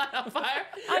I'm trying to light on fire?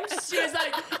 I'm And she was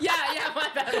like, yeah, my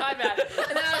bad.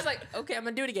 And then I was like, okay, I'm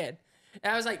going to do it again.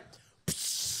 And I was like,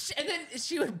 psh, and then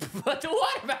she would put the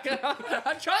water back on.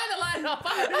 I'm trying to light it on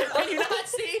fire. Can you not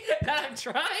see that I'm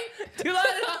trying to light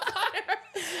it on fire?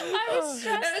 I was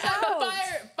stressed It was like out.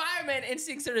 the fireman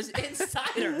instincts are just inside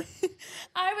her.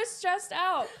 I was stressed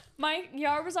out. My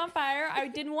yard was on fire. I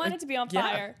didn't want it to be on Yeah.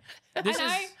 fire.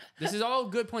 This is all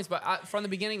good points, but from the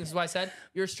beginning, this is why I said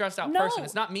you're a stressed out No. person.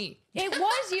 It's not me. It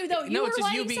was you though. You No, were it's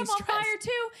just you lighting being some on stressed. fire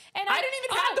too, and I didn't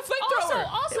even have the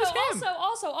flamethrower.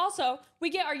 Also, we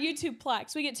get our YouTube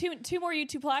plaques. We get two more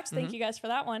YouTube plaques. Mm-hmm. Thank you guys for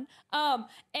that one.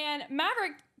 And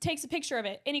Maverick takes a picture of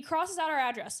it and he crosses out our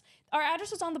address. Our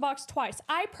address was on the box twice.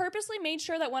 I purposely made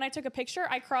sure that when I took a picture,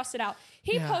 I crossed it out.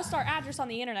 He Yeah. posts our address on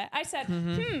the internet. I said,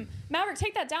 Maverick,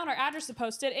 take that down. Our address is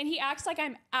posted. And he acts like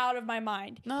I'm out of my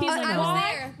mind. No, He's like, I was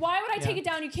there. why would I take Yeah. it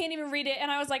down? You can't even read it. And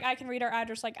I was like, I can read our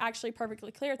address like actually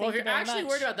perfectly clear. Well, Thank if you you're very actually much.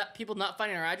 worried about that people not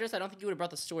finding our address, I don't think you would have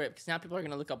brought the story up because now people are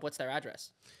going to look up what's their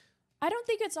address. I don't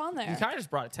think it's on there. You kind of just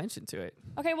brought attention to it.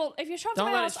 Okay, well, if you show up to Don't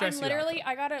my let it house, stress I'm you out, literally,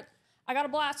 I got a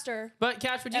blaster, But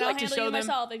Cash, would you and I'll like to handle show you them?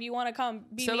 myself if you want to come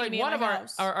be So meet like me one at of my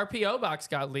house. our PO box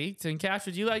got leaked, and Cash,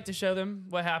 would you like to show them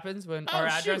what happens when Oh, our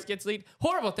address shoot. gets leaked?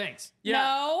 Horrible things.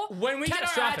 No, When we get our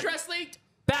Catastrophic. address leaked,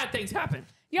 Bad things happen.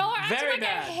 y'all are acting Very like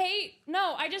bad. I hate.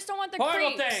 No, I just don't want the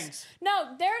Horrible creeps. things.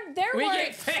 No, they're we worried.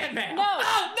 get fan mail. No.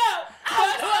 Oh, no.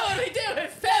 What would we do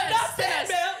if fan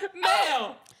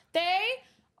mail?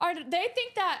 They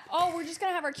think that, oh, we're just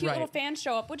gonna have our cute Right. little fans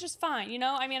show up, which is fine, you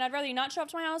know. I mean, I'd rather you not show up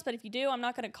to my house, but if you do, I'm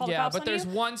not gonna call the Yeah, cops but on there's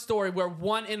you. one story where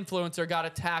one influencer got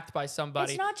attacked by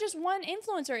somebody. It's not just one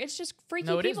influencer. It's just freaky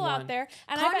No, it is people one. out there.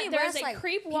 And Kanye I bet there's West, a like,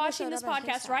 creep people watching showed this up at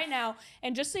his podcast right house. now.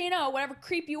 And just so you know, whatever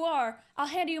creep you are, I'll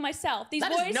handle you myself. These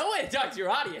That boys. is no way to talk to your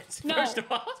audience, No. first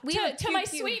of all. We to have to my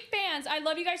cute- sweet fans, I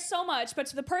love you guys so much. But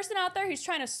to the person out there who's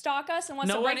trying to stalk us and wants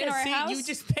no to one break into is. our See, house, you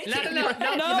just made it. No,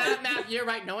 No. Matt, you're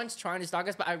right. No one's trying to stalk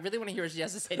us, but I really want to hear what she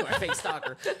has to say to our fake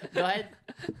stalker. Go ahead.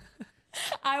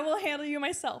 I will handle you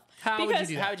myself. How would you because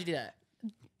do that? How would you do that?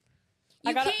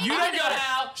 I gotta, can't- You I don't know go to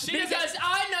how, She because doesn't-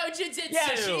 I know jiu-jitsu.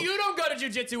 Yeah, you don't go to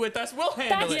jujitsu with us. We'll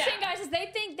handle That's it. the thing, guys. Is they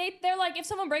think they're like, if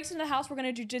someone breaks into the house, we're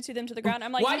gonna jujitsu them to the ground.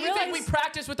 I'm like, Why do you think we realize-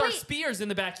 practice with our Wait. spears in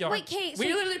the backyard? Wait, Kate. So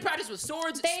We literally practice with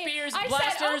swords, spears, I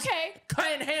blasters, said, okay.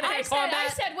 hand-to-hand I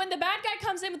combat. said, when the bad guy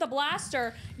comes in with a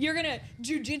blaster, you're gonna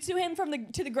jujitsu him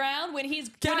to the ground when he's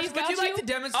Cash, when he's would got you like to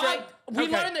demonstrate? We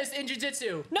Okay. learned this in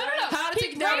jiu-jitsu. No. How to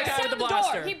He take down a breaks guy with the the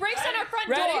blaster. door. He breaks down our front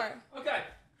Ready? door. Okay.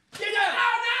 Get down.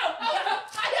 Oh, no!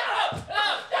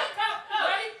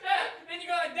 Ready? Then you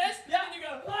go like this. Yeah. Then you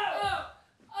go.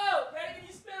 Oh. Ready? Can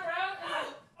you spin around?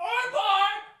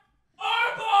 Armbar!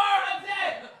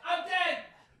 I'm dead.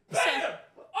 Bam!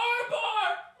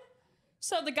 Armbar!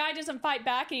 So the guy doesn't fight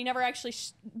back, and he never actually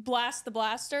blasts the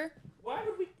blaster. Why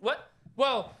would we? What?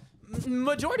 Well,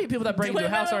 majority of people that break into a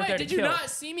house aren't there to Did you kill. not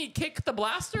see me kick the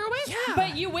blaster away? Yeah.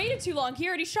 But you waited too long. He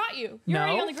already shot you. You're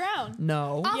already No. on the ground.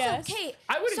 No. Also, Yes. Kate.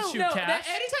 I wouldn't so, shoot No, Cash.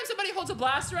 anytime somebody holds a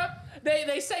blaster up,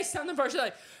 they say something first. They're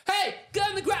like, "Hey, get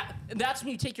on the ground." And that's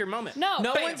when you take your moment. No,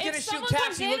 No but one's if gonna shoot someone Cash.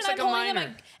 comes He in looks and like I'm a holding them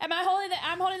minor.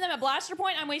 I'm holding them at blaster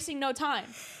point. I'm wasting no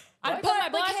time. I What? put my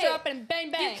But, blaster Kate, up and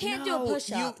bang bang. You can't do a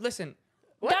push-up. You listen.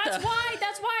 That's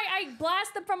why I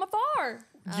blast them from afar.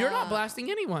 You're not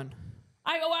blasting anyone.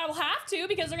 I will have to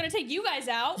because they're gonna take you guys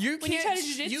out. You when you can't. try to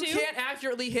jujitsu. You can't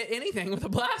accurately hit anything with a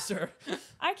blaster.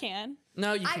 I can.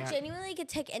 No, you I can't. genuinely could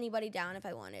take anybody down if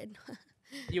I wanted.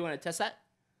 You want to test that?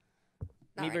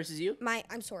 Me Alright. versus you?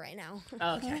 I'm sore right now.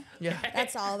 Oh, okay. Yeah.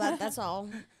 That's all. That's all.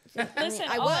 Listen,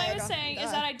 I all I would. was saying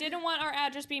is that I didn't want our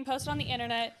address being posted on the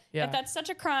internet. Yeah. If that's such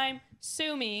a crime,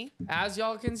 sue me. As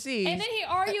y'all can see. And then he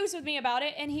argues with me about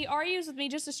it, and he argues with me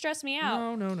just to stress me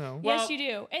out. No. Yes, you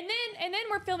do. And then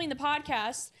we're filming the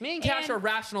podcast. Me and Cash are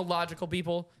rational, logical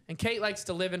people, and Kate likes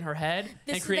to live in her head This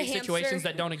and is create the situations hamster.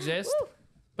 that don't exist. Woo.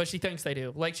 But she thinks they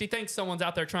do. Like she thinks someone's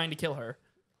out there trying to kill her.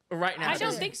 Right now. I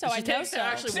don't think so. I know thinks so. they're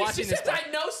actually She watching this. says, I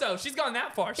know so. She's gone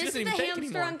that far. She This doesn't is the even think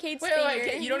hamster anymore. on Kate's Wait, finger.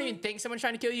 Kate, you don't even think someone's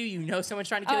trying to kill you. You know someone's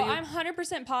trying to kill Oh, you. I'm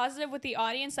 100% positive with the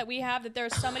audience that we have that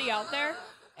there's somebody out there.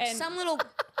 And Some little.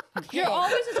 you're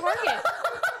always a target.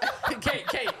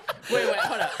 Kate, wait,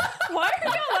 hold up. Why are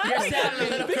y'all You're laughing? sounding a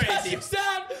little Because crazy. you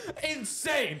sound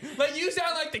insane. Like you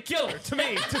sound like the killer to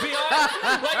me, to be honest.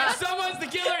 Like if someone's the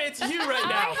killer, it's you right I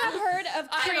now. have heard of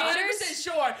I'm creators. 100%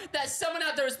 sure that someone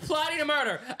out there is plotting a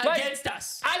murder against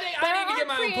us. I think There I need to get are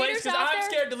my own place creators because out I'm there-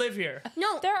 scared to live here.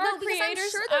 No, There are no, because creators. I'm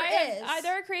sure there is.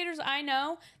 There are creators I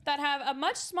know that have a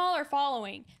much smaller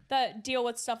following that deal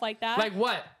with stuff like that. Like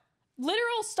what?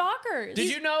 literal stalkers. Did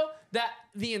you know that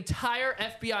the entire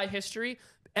FBI history,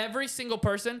 every single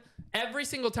person, every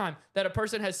single time that a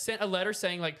person has sent a letter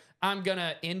saying like, I'm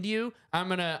gonna end you, I'm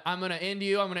gonna end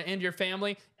you, I'm gonna end your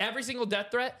family, every single death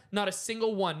threat, not a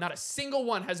single one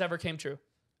has ever came true.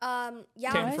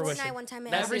 Yeah, Came on to fruition. Fortnite one time.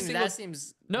 It That Every happened. single-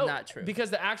 seems No, not true.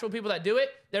 because the actual people that do it,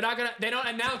 they don't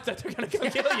announce that they're gonna come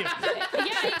kill you.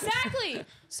 Yeah, exactly.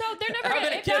 So they're never I'm gonna.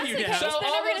 gonna If kill that's you the now. case, So they're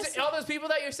all never those, gonna. all those people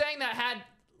that you're saying that had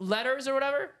letters or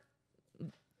whatever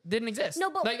didn't exist. No,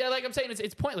 but- like I'm saying,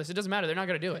 it's pointless. It doesn't matter. They're not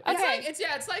gonna do it. Okay.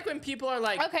 It's like when people are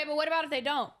like, Okay, but what about if they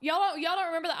don't? Y'all don't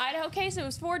remember the Idaho case? It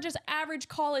was for just average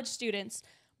college students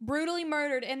brutally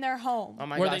murdered in their home. oh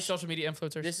my Were they gosh, social media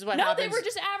influencers? this is what No, happens. they were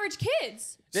just average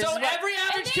kids. This So is what- every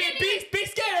average and kid, then- be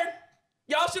scared.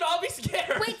 Y'all should all be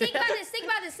scared. Wait, think about this. Think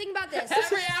about this. Think about this.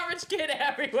 Every average kid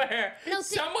everywhere. No,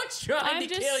 Someone's trying I'm to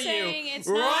just kill saying you it's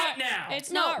right not, now.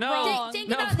 It's No, not no. wrong. Think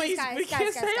No, about please, this, we guys,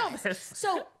 can't guys, say all guys. this.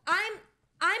 So I'm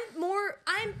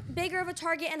bigger of a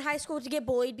target in high school to get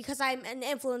bullied because I'm an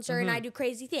influencer and I do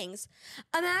crazy things.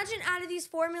 Imagine out of these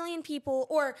 4 million people,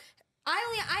 or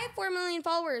I have 4 million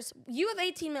followers. You have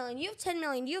 18 million. You have 10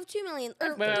 million. You have 2 million. Or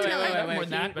 2 million. More than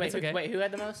that, but it's okay. Wait, who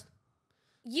had the most?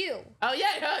 You. Oh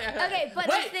yeah. Okay, but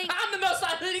wait, the thing- I'm the most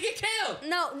likely to get killed.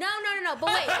 No. But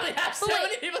wait. I probably have so but wait,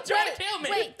 many people trying to wait, kill me.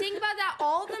 Wait, think about that.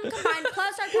 All of them combined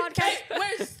plus our podcast. Kate,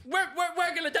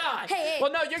 we're gonna die. Hey.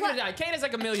 Well, no, you're plus- gonna die. Kate has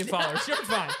like 1 million followers. You're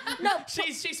fine. No,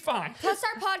 she's fine. Plus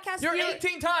our podcast. You're viewers-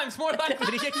 18 times more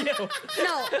likely to get killed.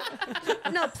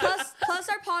 No. Plus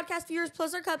our podcast viewers,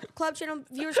 plus our club channel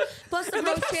viewers, plus the Look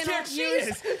roast how channel scared she viewers.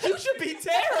 is. You should be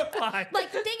terrified. Like,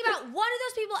 think about one of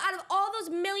those people out of all those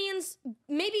millions,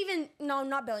 maybe even, no,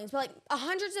 not billions, but like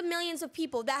hundreds of millions of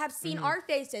people that have seen our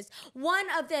faces. One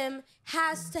of them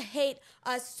has to hate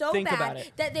us so Think about bad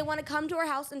it. that they want to come to our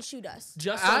house and shoot us.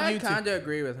 Just on I YouTube. kind of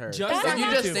agree with her. Just if on you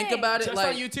YouTube. just think about it, Just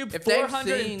like on YouTube, if they've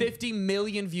 450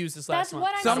 million views this last That's month.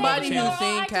 what I'm somebody saying. who's You're all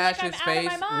seen acting like Cash's I'm out of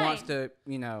face my mind. wants to,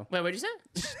 you know. Wait, what'd you say?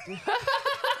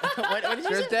 what did you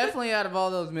There's say? definitely out of all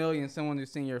those millions, someone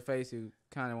who's seen your face who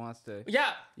kind of wants to.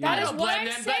 Yeah, That I is don't what blame I'm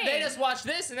them, but they saying. just watched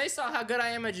this and they saw how good I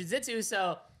am at jiu-jitsu,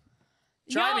 so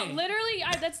try Y'all, me. literally,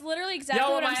 that's literally exactly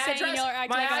Yo, what my I'm saying. address, Y'all are acting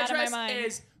my like I'm out of my address mind.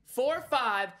 is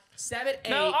 4578.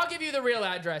 No, I'll give you the real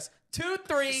address.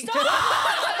 23.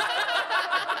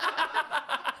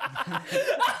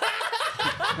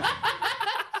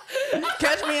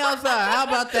 Catch me outside. How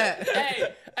about that?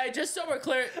 Hey, just so we're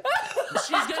clear,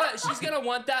 she's gonna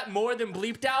want that more than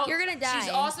bleeped out. You're gonna die. She's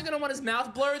also gonna want his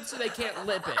mouth blurred so they can't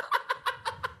lip it.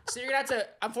 So you're gonna have to,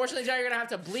 unfortunately, John, you're gonna have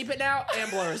to bleep it now and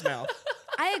blur his mouth.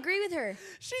 I agree with her.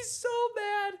 She's so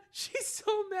mad. She's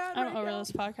so mad I'm right over now.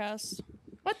 this podcast.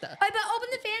 What the? All right, but open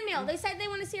the fan mail. They said they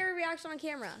want to see our reaction on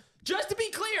camera. Just to be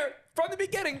clear, from the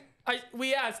beginning,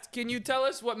 we asked, can you tell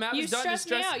us what Matt You has done to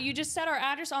stress me out. You just said our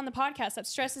address on the podcast. That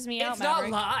stresses me out, It's not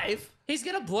Maverick. live. He's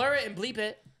gonna blur it and bleep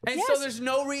it. And Yes. so there's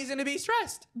no reason to be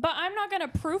stressed. But I'm not gonna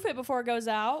proof it before it goes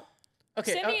out.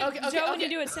 Okay, Send me, Joe, when you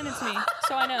do it, send it to me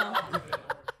so I know.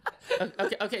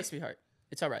 Okay, sweetheart,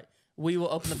 it's all right. We will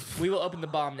open the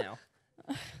bomb now.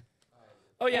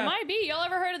 Oh, yeah. It might be. Y'all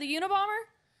ever heard of the Unabomber?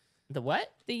 The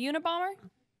what? The Unabomber?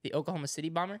 The Oklahoma City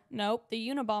bomber? Nope, the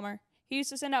Unabomber. He used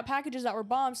to send out packages that were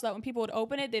bombs so that when people would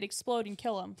open it, they'd explode and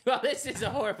kill them. Well, this is a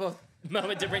horrible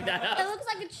moment to bring that It up. looks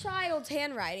like a child's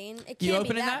handwriting. It You can't be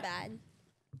opening that that?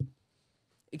 bad.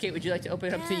 Kate, would you like to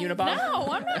open up the Yeah. Unabomber? No,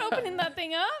 I'm not opening that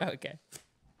thing up. Okay.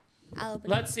 I'll open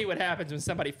it. Let's see what happens when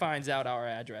somebody finds out our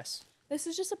address. This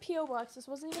is just a P.O. box. This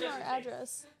wasn't even our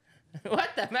address. What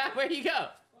the, Matt? Where'd you go?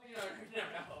 Well, you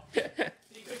never know.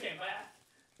 You could came back.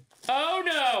 Oh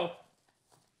no!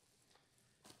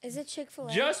 Is it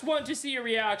Chick-fil-A? Just want to see your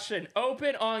reaction.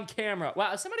 Open on camera.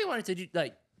 Wow, if somebody wanted to do,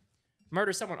 like,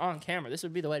 murder someone on camera, this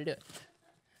would be the way to do it.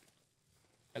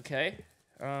 Okay.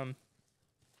 I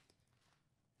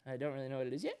don't really know what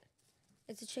it is yet.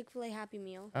 It's a Chick-fil-A Happy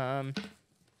Meal.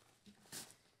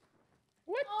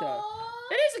 What the? Aw.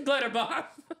 It is a glitter bomb.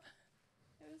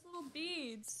 There's little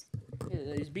beads.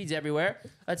 There's beads everywhere.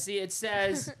 Let's see. It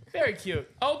says, very cute.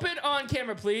 Open on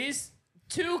camera, please.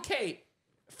 To Kate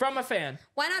from a fan.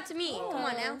 Why not to me? Come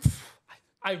on now.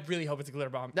 I really hope it's a glitter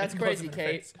bomb. That's It blows crazy, in my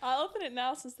Kate. face. I'll open it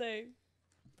now since they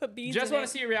put beads Just in want it.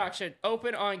 to see your reaction.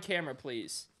 Open on camera,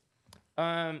 please.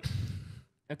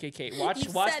 Okay, Kate. Watch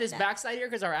You watch said this that. backside here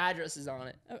because our address is on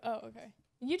it. Oh, okay.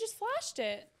 You just flashed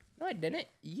it. No, I didn't.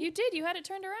 You did. You had it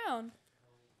turned around.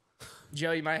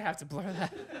 Joe, you might have to blur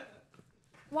that.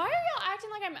 Why are y'all acting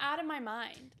like I'm out of my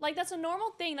mind? Like, that's a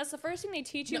normal thing. That's the first thing they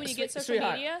teach you No, when you get social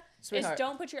sweetheart. media Sweetheart. is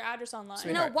don't put your address online. No,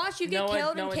 Sweetheart. watch you get No one-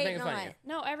 killed no and one's Kate making fun of not. you.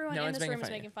 No, everyone No in one's this making room is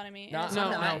fun of you. making fun of me. No, and it's no,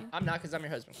 not no. fine. I'm not because I'm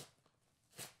your husband.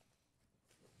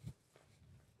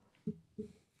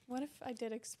 What if I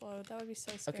did explode? That would be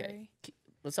so scary. Okay.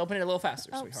 Let's open it a little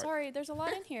faster, Oh, sweetheart. sorry. There's a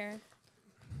lot in here.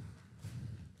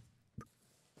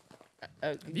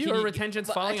 Viewer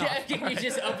retention's falling off. Can you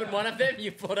just open one of them?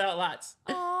 You pulled out lots.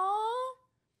 Aww.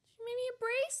 She made me a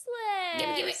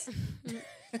bracelet. Give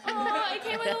it. Aw, it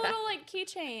came with a little, like,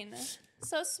 keychain.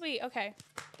 So sweet. Okay.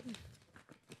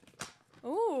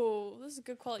 Ooh, this is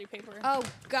good quality paper. Oh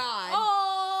God.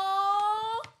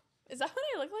 Oh, is that what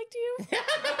I look like to you?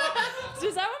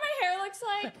 Is that what my hair looks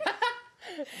like?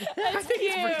 That's I think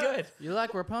cute. it's pretty good. You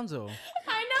like Rapunzel.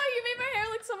 I know, you made my hair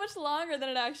look so much longer than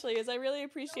it actually is. I really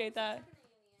appreciate that.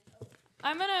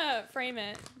 I'm gonna frame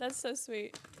it. That's so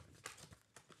sweet.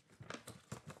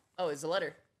 Oh, it's a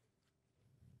letter.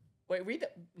 Wait, read the.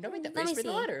 No, read the Let me face. Read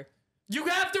the see. letter. You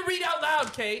have to read out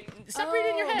loud, Kate. Stop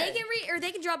reading in your Oh. head. They can read or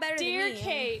they can draw better Dear than me.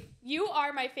 Kate, you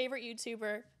are my favorite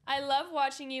YouTuber. I love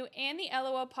watching you and the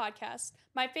LOL podcast.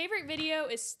 My favorite video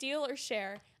is Steal or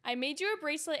Share. I made you a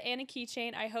bracelet and a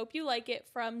keychain. I hope you like it,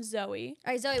 from Zoe.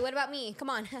 All right, Zoe. What about me? Come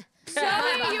on.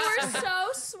 Zoe, you are so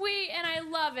sweet and I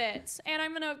love it. And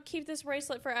I'm going to keep this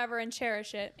bracelet forever and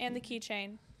cherish it, and the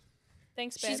keychain.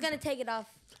 Thanks, babe. She's gonna take it off.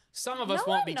 Some of us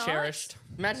No, won't I'm be not. cherished.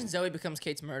 Imagine Zoe becomes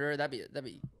Kate's murderer. That'd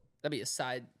be a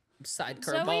side Zoe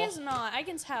curveball. is not. I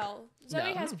can tell.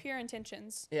 Zoe No. has pure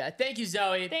intentions. Yeah, thank you,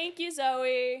 Zoe. Thank you,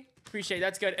 Zoe. Appreciate it.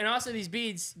 That's good. And also, these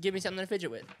beads give me something to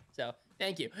fidget with. So,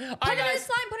 thank you. All Put right, him in the guys.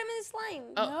 slime. Put him in the slime.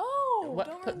 Oh, No, What?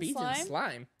 don't Put ruin beads slime. in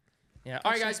slime. Yeah.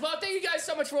 All right, guys. Well, thank you guys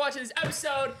so much for watching this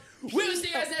episode. We will see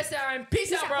you guys next time.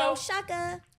 Peace out, bro. Shaka.